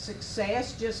mind.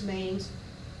 Success just means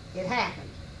it happened.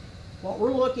 What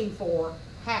we're looking for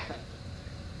happened.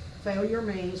 Failure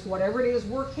means whatever it is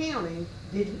we're counting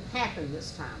didn't happen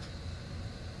this time.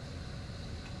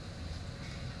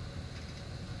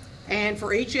 And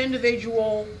for each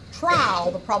individual trial,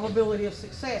 the probability of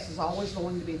success is always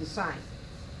going to be the same.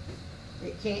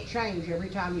 It can't change every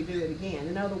time you do it again.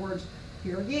 In other words,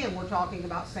 here again, we're talking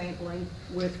about sampling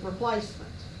with replacement.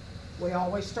 We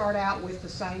always start out with the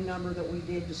same number that we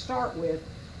did to start with.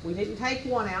 We didn't take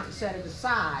one out and set it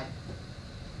aside,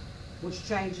 which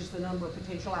changes the number of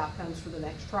potential outcomes for the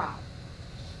next trial.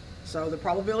 So the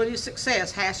probability of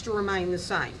success has to remain the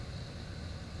same.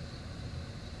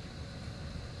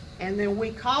 And then we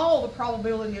call the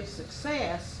probability of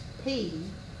success P,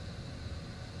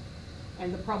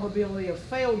 and the probability of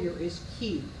failure is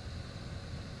Q.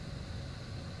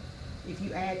 If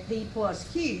you add P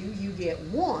plus Q, you get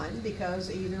 1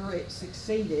 because either it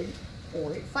succeeded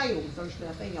or it failed. There's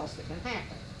nothing else that can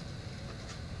happen.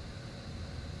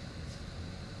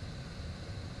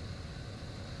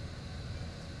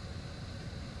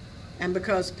 And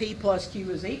because P plus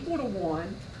Q is equal to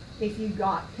 1, if you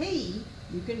got P,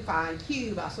 you can find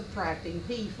Q by subtracting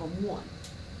P from 1.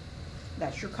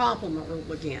 That's your complement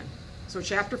rule again. So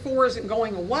chapter 4 isn't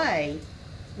going away,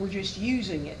 we're just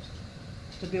using it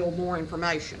to build more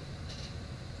information.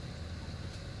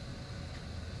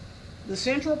 The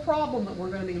central problem that we're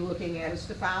going to be looking at is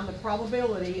to find the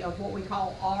probability of what we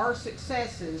call R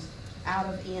successes out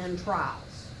of N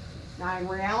trials. Now in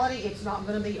reality, it's not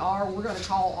gonna be R, we're gonna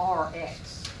call R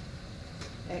X.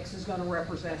 X is gonna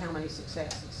represent how many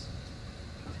successes.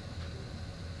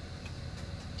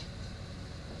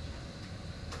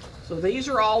 So these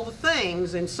are all the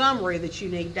things in summary that you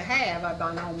need to have a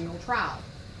binomial trial.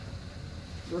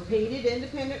 Repeated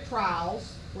independent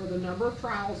trials, where the number of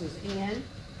trials is N,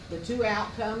 the two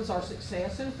outcomes are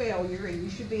success and failure, and you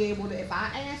should be able to, if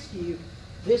I ask you,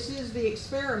 this is the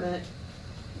experiment,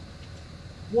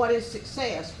 what is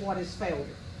success, what is failure?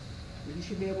 You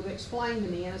should be able to explain to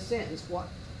me in a sentence what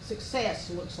success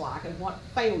looks like and what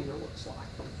failure looks like.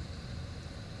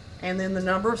 And then the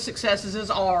number of successes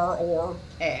is R or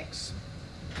X.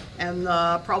 And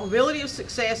the probability of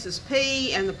success is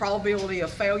P, and the probability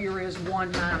of failure is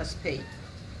 1 minus P.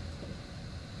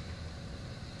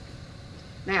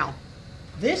 Now,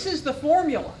 this is the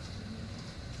formula.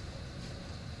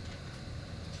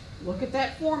 Look at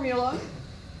that formula,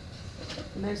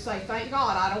 and then say, thank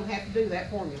God I don't have to do that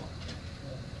formula.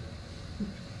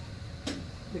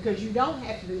 Because you don't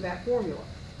have to do that formula.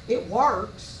 It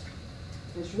works.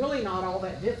 It's really not all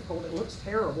that difficult. It looks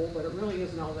terrible, but it really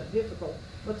isn't all that difficult.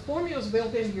 But the formula is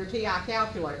built into your TI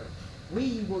calculator.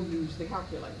 We will use the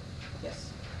calculator. Yes?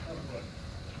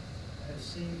 I've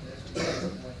seen this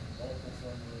multiple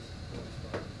formulas.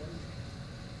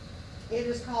 It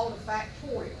is called a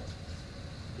factorial.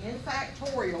 In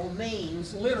factorial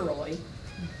means literally,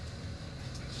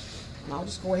 and I'll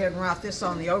just go ahead and write this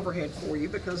on the overhead for you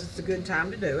because it's a good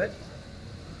time to do it.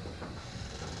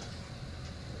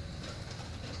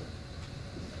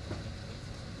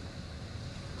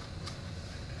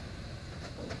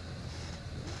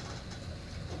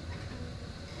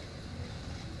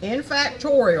 In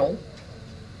factorial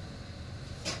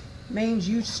means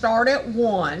you start at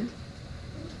 1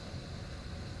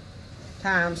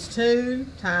 times 2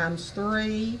 times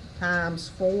 3 times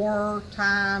 4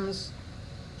 times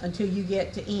until you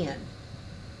get to N.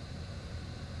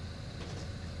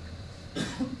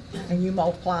 And you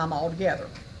multiply them all together.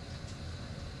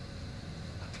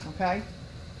 Okay?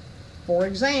 For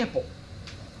example,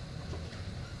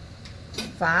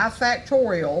 5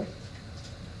 factorial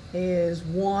is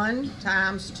 1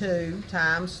 times 2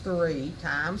 times 3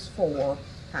 times 4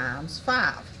 times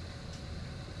 5.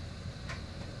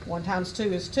 1 times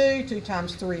 2 is 2, 2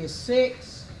 times 3 is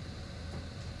 6,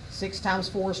 6 times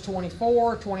 4 is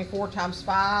 24, 24 times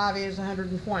 5 is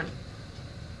 120.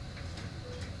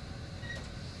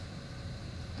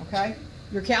 Okay?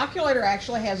 Your calculator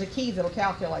actually has a key that'll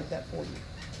calculate that for you.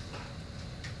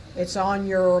 It's on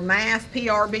your Math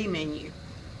PRB menu.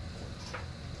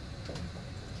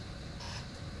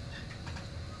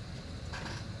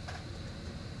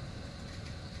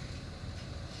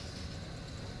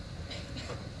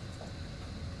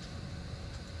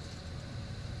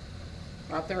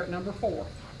 Right there at number 4.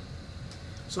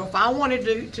 So if I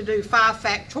wanted to do 5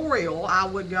 factorial, I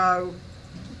would go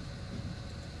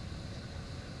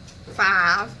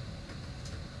 5,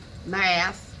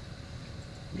 Math,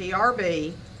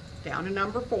 PRB, down to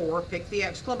number 4, pick the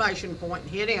exclamation point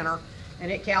and hit enter, and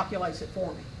it calculates it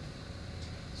for me.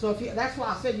 So if you, that's why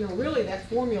I said, you know, really that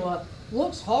formula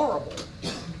looks horrible,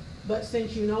 but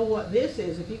since you know what this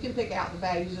is, if you can pick out the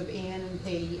values of N and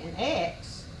P and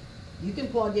X, you can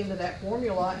plug into that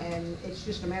formula, and it's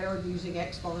just a matter of using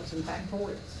exponents and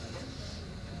factorials.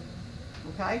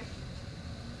 Okay?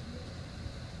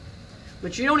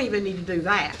 But you don't even need to do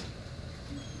that.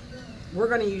 We're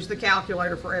going to use the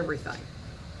calculator for everything.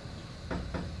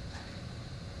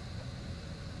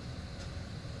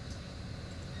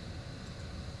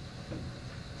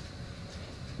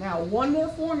 Now, one more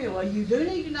formula. You do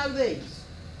need to know these.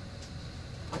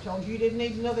 I told you didn't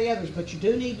need to know the others, but you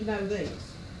do need to know these.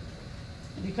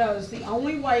 Because the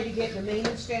only way to get the mean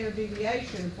and standard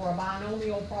deviation for a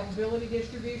binomial probability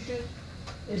distribution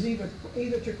is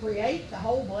either to create the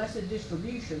whole blessed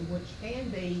distribution, which can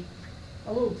be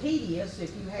a little tedious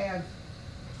if you have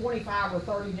 25 or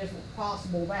 30 different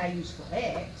possible values for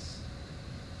X,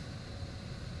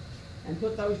 and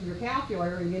put those in your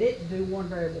calculator and get it to do one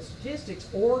variable statistics,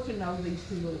 or to know these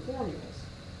two little formulas.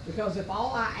 Because if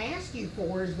all I ask you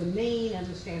for is the mean and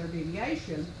the standard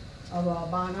deviation of a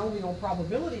binomial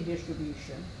probability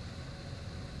distribution,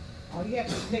 all you have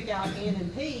to pick out N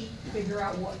and P, figure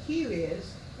out what Q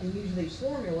is, and use these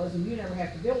formulas, and you never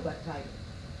have to build that table.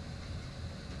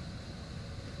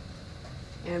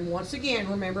 And once again,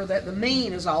 remember that the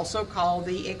mean is also called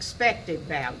the expected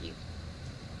value.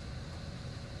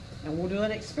 And we'll do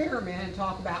an experiment and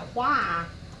talk about why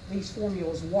these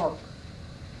formulas work.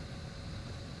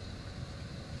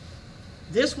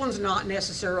 This one's not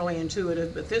necessarily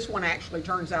intuitive, but this one actually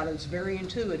turns out it's very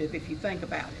intuitive if you think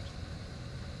about it.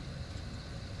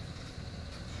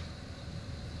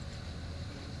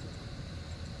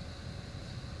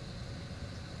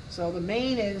 So the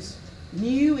mean is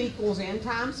mu equals n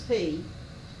times p.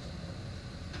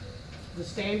 The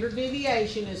standard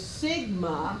deviation is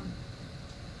sigma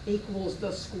equals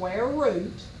the square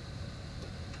root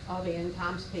of n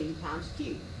times p times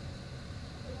q.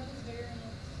 What is variance?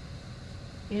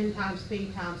 N times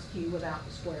p times q without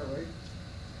the square root.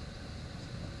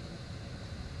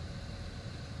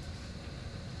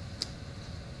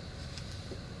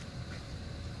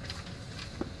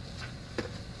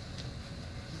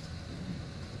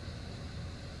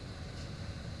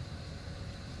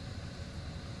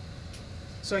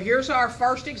 So here's our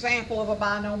first example of a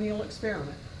binomial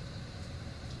experiment.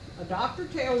 A doctor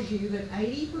tells you that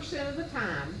 80% of the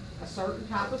time, a certain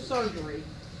type of surgery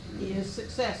is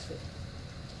successful.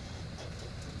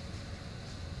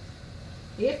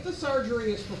 If the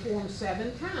surgery is performed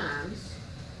 7 times,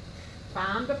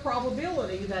 find the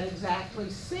probability that exactly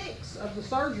 6 of the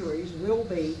surgeries will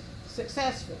be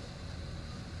successful.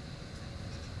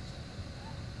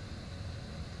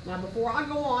 Now, before I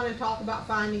go on and talk about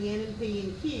finding N and P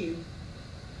and Q,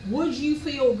 would you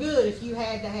feel good if you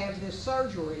had to have this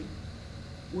surgery?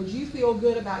 Would you feel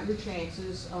good about your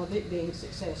chances of it being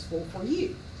successful for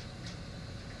you?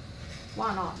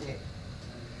 Why not, Nick?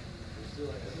 It's still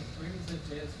like a 3%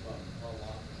 chance from a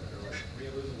lot, or like we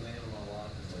lose a limb on a lot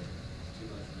is like too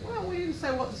much. Well, we didn't say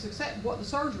what the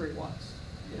surgery was.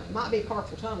 Yeah. It might be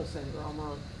carpal tunnel syndrome,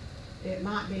 or it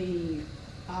might be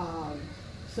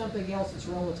something else that's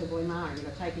relatively minor,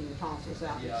 taking your tonsils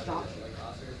out Yeah, and stops you. like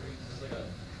eye surgery, it's like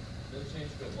no change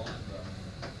to go blind, but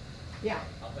Yeah.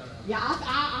 Yeah,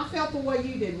 I felt the way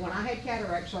you did when I had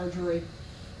cataract surgery,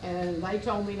 and they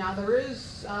told me, now there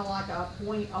is like a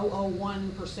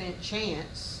 0.001%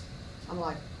 chance. I'm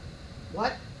like,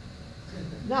 what?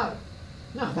 No,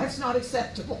 that's not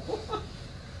acceptable.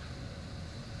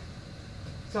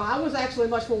 So I was actually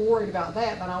much more worried about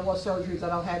that than I was surgeries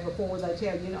that I've had before, where they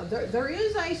tell you, there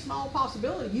is a small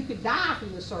possibility you could die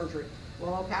from this surgery.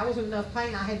 Well, okay, I was in enough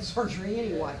pain, I had the surgery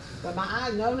anyway. But my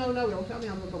eye, no, don't tell me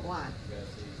I'm gonna go blind. you gotta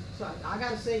see. So I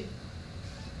gotta see.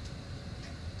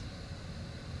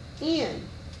 N,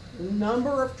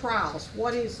 number of trials.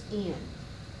 What is N?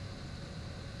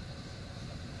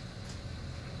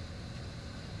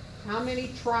 How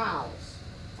many trials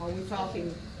are we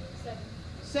talking? 7.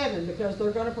 7, because they're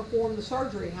gonna perform the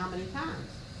surgery how many times?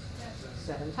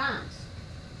 7 times.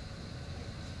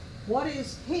 What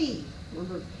is P?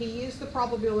 Remember, P is the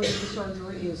probability the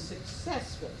surgery is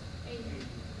successful. 80.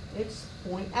 It's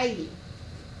 0.80,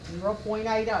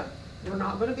 0.80. We're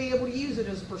not going to be able to use it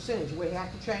as a percentage. We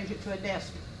have to change it to a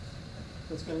decimal.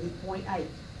 It's going to be 0.8.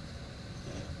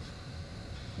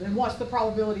 Then what's the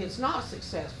probability it's not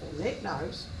successful? Nick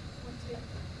knows.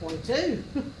 0.2.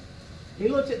 He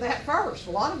looked at that first.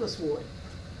 A lot of us would.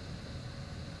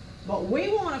 But we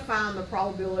want to find the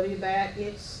probability that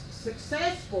it's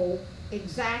successful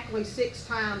exactly 6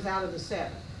 times out of the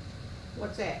 7.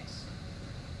 What's X?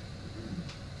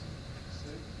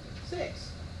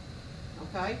 6.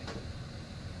 Okay?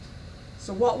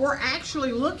 So what we're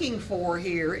actually looking for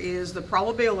here is the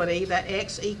probability that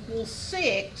X equals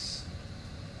 6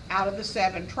 out of the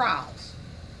 7 trials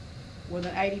with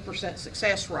an 80%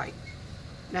 success rate.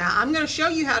 Now, I'm going to show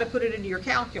you how to put it into your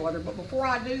calculator, but before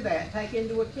I do that, take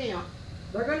into account,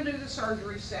 they're going to do the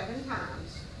surgery 7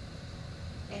 times,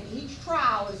 and each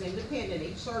trial is independent.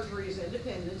 Each surgery is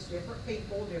independent. It's different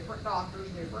people, different doctors,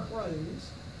 different rooms.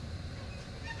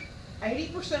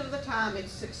 80% of the time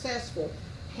it's successful.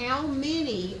 How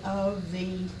many of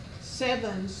the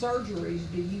 7 surgeries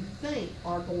do you think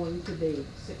are going to be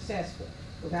successful?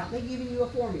 Without me giving you a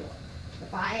formula.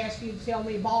 If I ask you to tell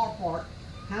me ballpark,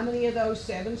 how many of those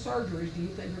 7 surgeries do you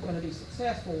think are going to be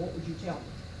successful, what would you tell me?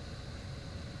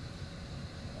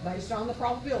 Based on the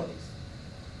probabilities.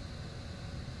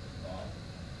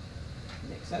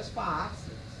 Nick says 5.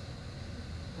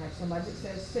 I have somebody that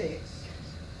says 6.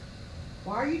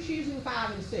 Why are you choosing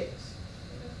 5 and 6?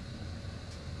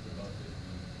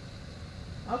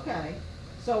 Okay,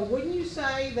 so wouldn't you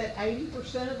say that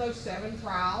 80% of those 7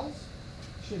 trials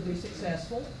should be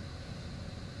successful?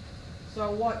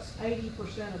 So what's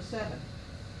 80% of 7?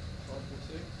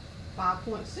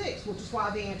 5.6, which is why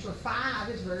the answer 5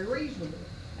 is very reasonable,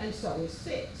 and so is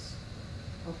 6.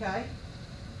 Okay?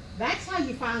 That's how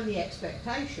you find the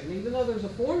expectation, even though there's a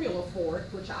formula for it,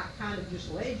 which I kind of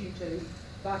just led you to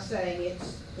by saying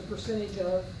it's the percentage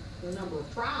of the number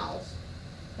of trials.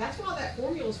 That's why that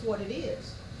formula is what it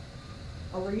is.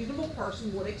 a reasonable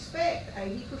person would expect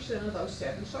 80% of those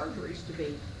 7 surgeries to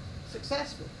be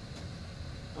successful.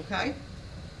 Okay?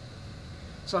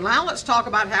 So now let's talk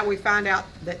about how we find out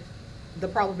that the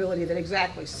probability that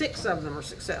exactly 6 of them are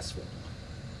successful.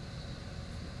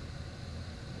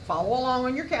 Follow along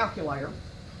on your calculator.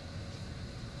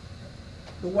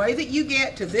 The way that you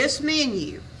get to this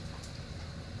menu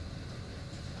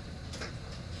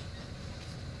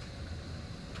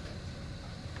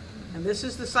and this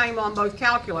is the same on both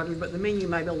calculators, but the menu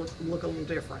may look a little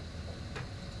different.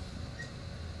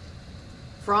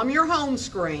 From your home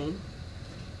screen,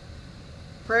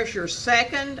 press your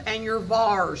second and your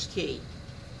VARS key.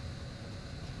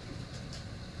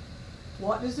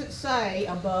 What does it say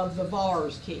above the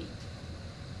VARS key?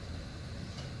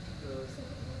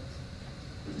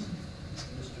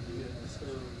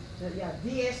 Yeah,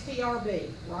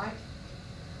 DSTRB, right?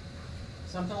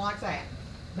 Something like that.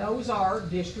 Those are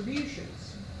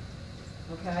distributions.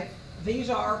 Okay? These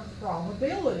are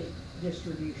probability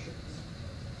distributions.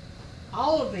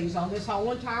 All of these on this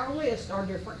whole entire list are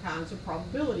different kinds of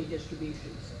probability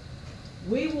distributions.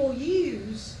 We will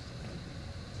use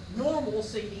normal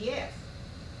CDF.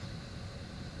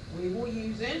 We will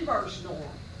use inverse norm.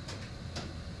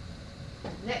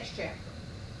 Next chapter.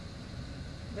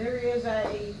 There is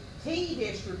a t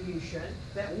distribution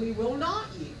that we will not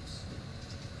use.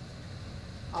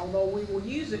 Although we will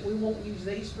use it, we won't use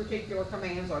these particular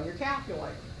commands on your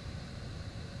calculator.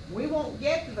 We won't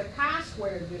get to the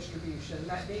chi-squared distribution.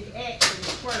 That big X in the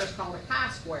square is called a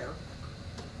chi-square.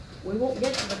 We won't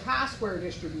get to the chi-square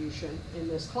distribution in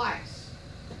this class,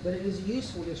 but it is a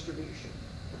useful distribution.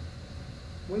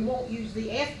 We won't use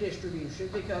the F distribution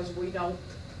because we don't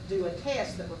do a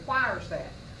test that requires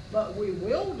that, but we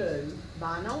will do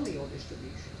binomial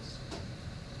distributions.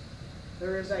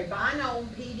 There is a binomial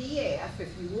PDF, if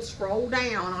you will scroll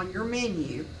down on your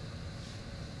menu.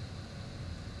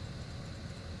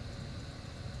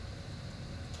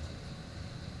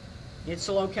 It's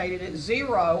located at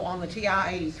 0 on the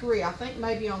TI-83. I think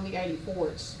maybe on the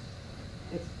 84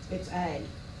 it's A.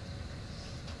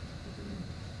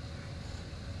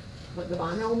 But the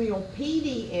binomial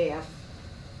PDF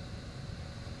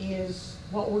is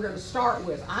what we're going to start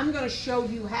with. I'm going to show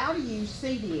you how to use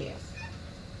CDF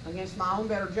against my own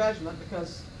better judgment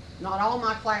because not all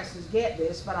my classes get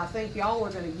this, but I think y'all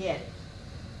are going to get it.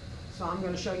 So I'm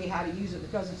going to show you how to use it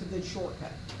because it's a good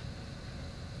shortcut.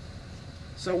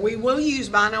 So we will use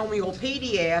binomial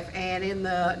PDF, and in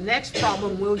the next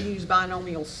problem we'll use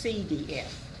binomial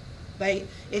CDF.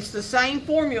 It's the same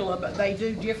formula, but they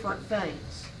do different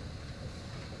things.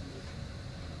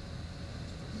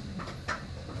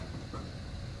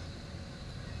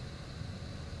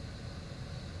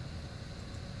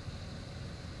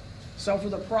 So for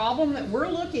the problem that we're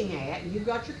looking at, and you've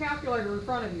got your calculator in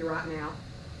front of you right now,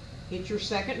 hit your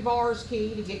second VARS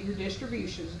key to get your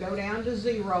distributions. Go down to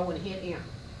 0 and hit enter.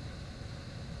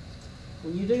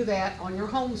 When you do that, on your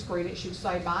home screen it should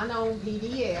say binomial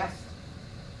PDF,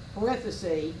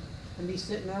 parenthesis, and be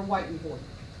sitting there waiting for you.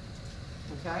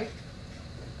 Okay?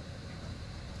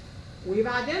 We've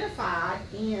identified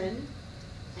N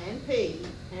and P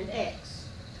and X.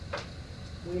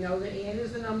 We know that N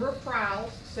is the number of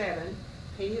trials, 7.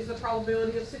 P is the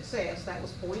probability of success, that was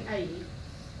 0.80.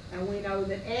 And we know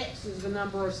that X is the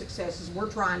number of successes we're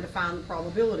trying to find the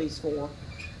probabilities for,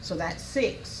 so that's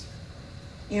 6.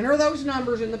 Enter those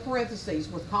numbers in the parentheses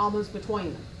with commas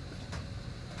between them.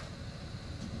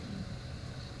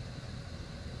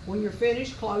 When you're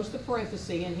finished, close the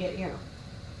parenthesis and hit enter.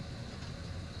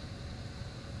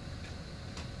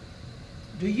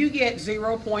 Do you get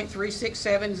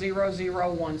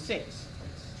 0.3670016? Yes.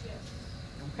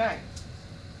 Okay.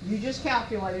 You just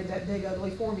calculated that big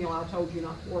ugly formula I told you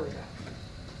not to worry about.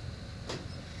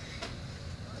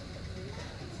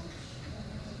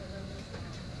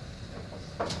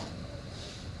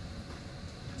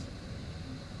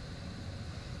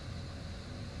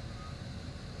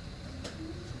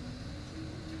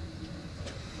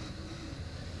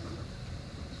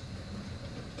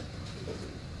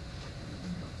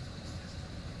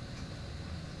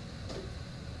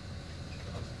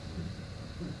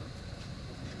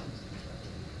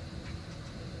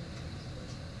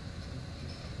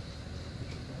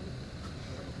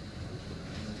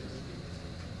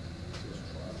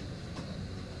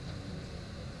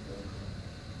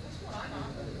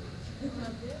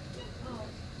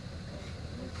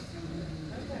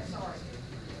 Okay, sorry.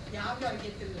 Yeah, I've got to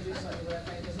get them to do something with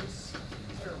that because it's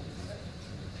terrible.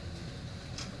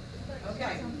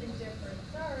 Okay. Something different,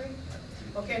 sorry.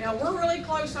 Okay, now we're really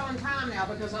close on time now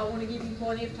because I want to give you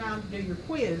plenty of time to do your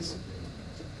quiz.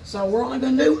 So we're only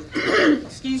gonna do,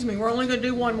 excuse me, we're only gonna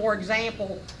do one more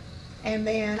example, and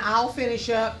then I'll finish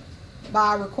up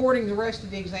by recording the rest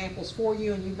of the examples for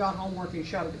you, and you've got homework and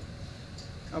showed it.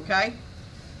 Okay?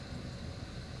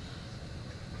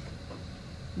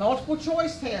 Multiple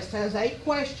choice test has 8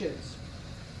 questions.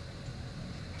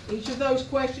 Each of those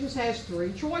questions has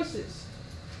 3 choices.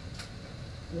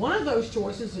 One of those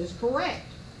choices is correct.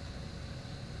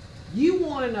 You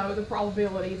want to know the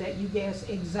probability that you guess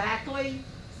exactly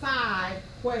 5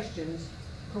 questions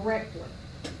correctly.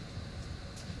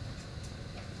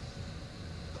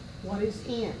 What is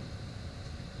N?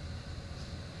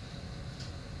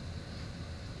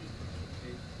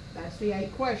 That's the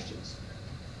 8 questions.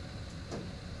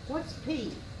 What's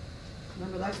P?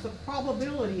 Remember, that's the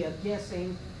probability of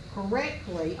guessing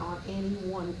correctly on any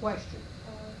one question.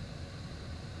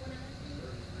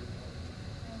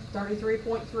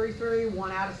 33.33,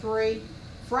 1 out of 3.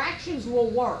 Fractions will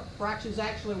work. Fractions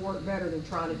actually work better than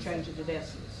trying to change it to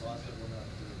decimals. So I said 1 out of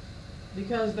 3.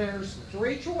 Because there's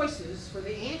 3 choices for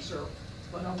the answer,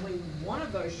 but only one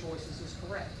of those choices is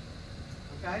correct.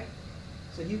 Okay?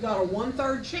 So you've got a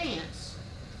 1/3 chance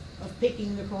of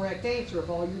picking the correct answer if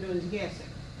all you're doing is guessing.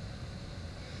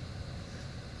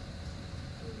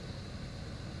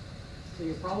 So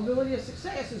your probability of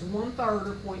success is 1/3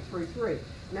 or 0.33.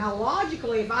 Now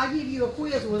logically, if I give you a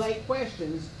quiz with 8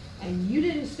 questions and you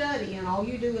didn't study and all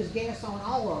you do is guess on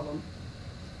all of them,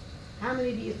 how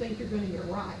many do you think you're going to get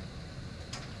right?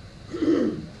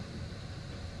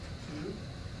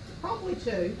 Probably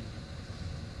 2,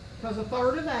 because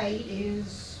 1/3 of 8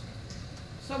 is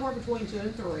somewhere between 2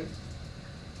 and 3.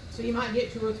 So you might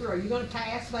get 2 or 3. Are you going to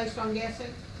pass based on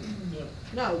guessing?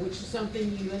 No, which is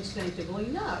something you instinctively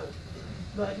know.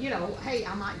 But, you know, hey,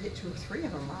 I might get 2 or 3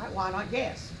 of them right. Why not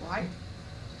guess, right?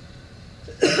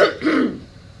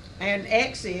 And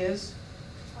X is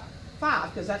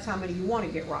 5, because that's how many you want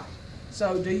to get right.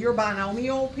 So do your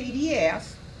binomial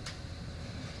PDF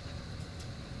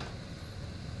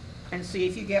and see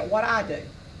if you get what I do.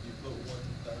 You put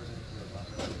 1/3 into the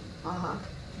binomial.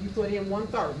 You put in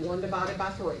 1/3, 1 divided by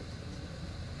 3.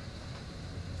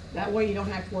 That way you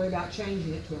don't have to worry about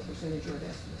changing it to a percentage or a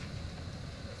decimal.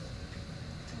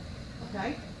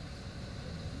 Okay?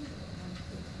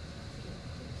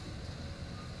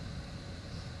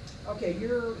 Okay,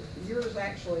 yours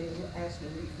actually is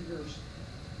asking you for yours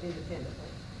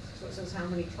independently. So it says how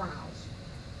many trials?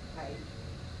 Okay.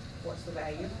 What's the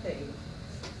value of P?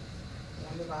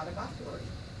 1 divided by 3.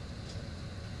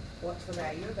 What's the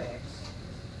value of X?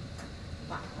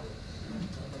 5.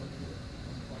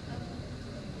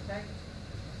 Okay?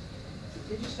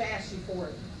 It just asks you for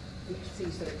it each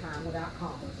piece at a time without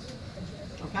commas.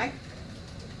 Okay?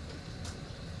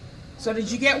 So did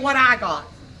you get what I got?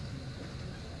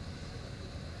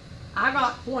 I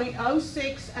got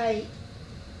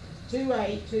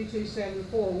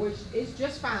 0.068282274, which is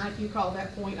just fine if you call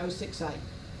that 0.068.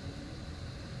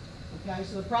 Okay,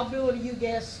 so the probability you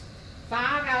guess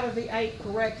 5 out of the 8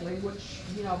 correctly, which,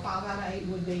 you know, 5 out of 8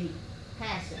 would be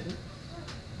passing.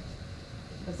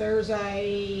 But there's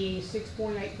a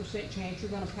 6.8% chance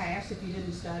you're going to pass if you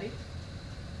didn't study.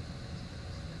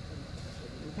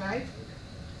 Okay?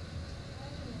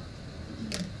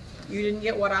 You didn't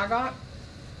get what I got?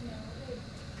 No, I did 1/3.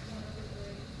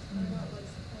 I got like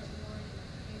 0.1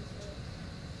 and so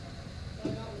I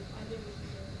did with you.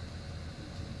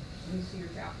 Let me see your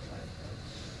calculator.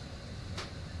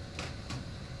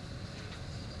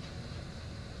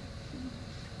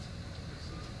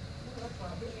 Oh, that's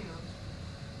right, get down.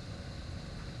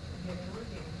 Get in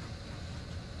again.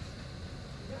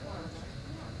 You got what I got?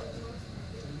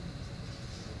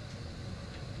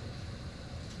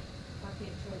 I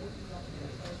can't tell what you got in the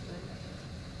first thing.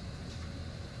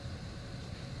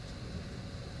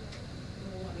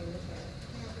 Well, let me look at it.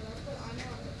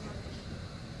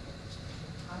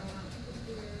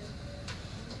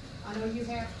 I know you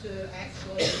have to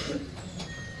actually,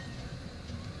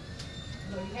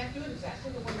 no, you have to do it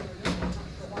exactly the way you were doing it. I'm not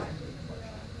sure why I did it.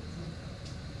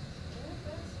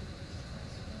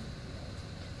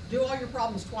 Do all your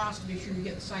problems twice to be sure you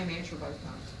get the same answer both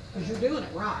times, because you're doing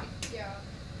it right. Yeah.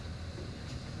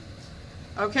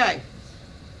 Okay.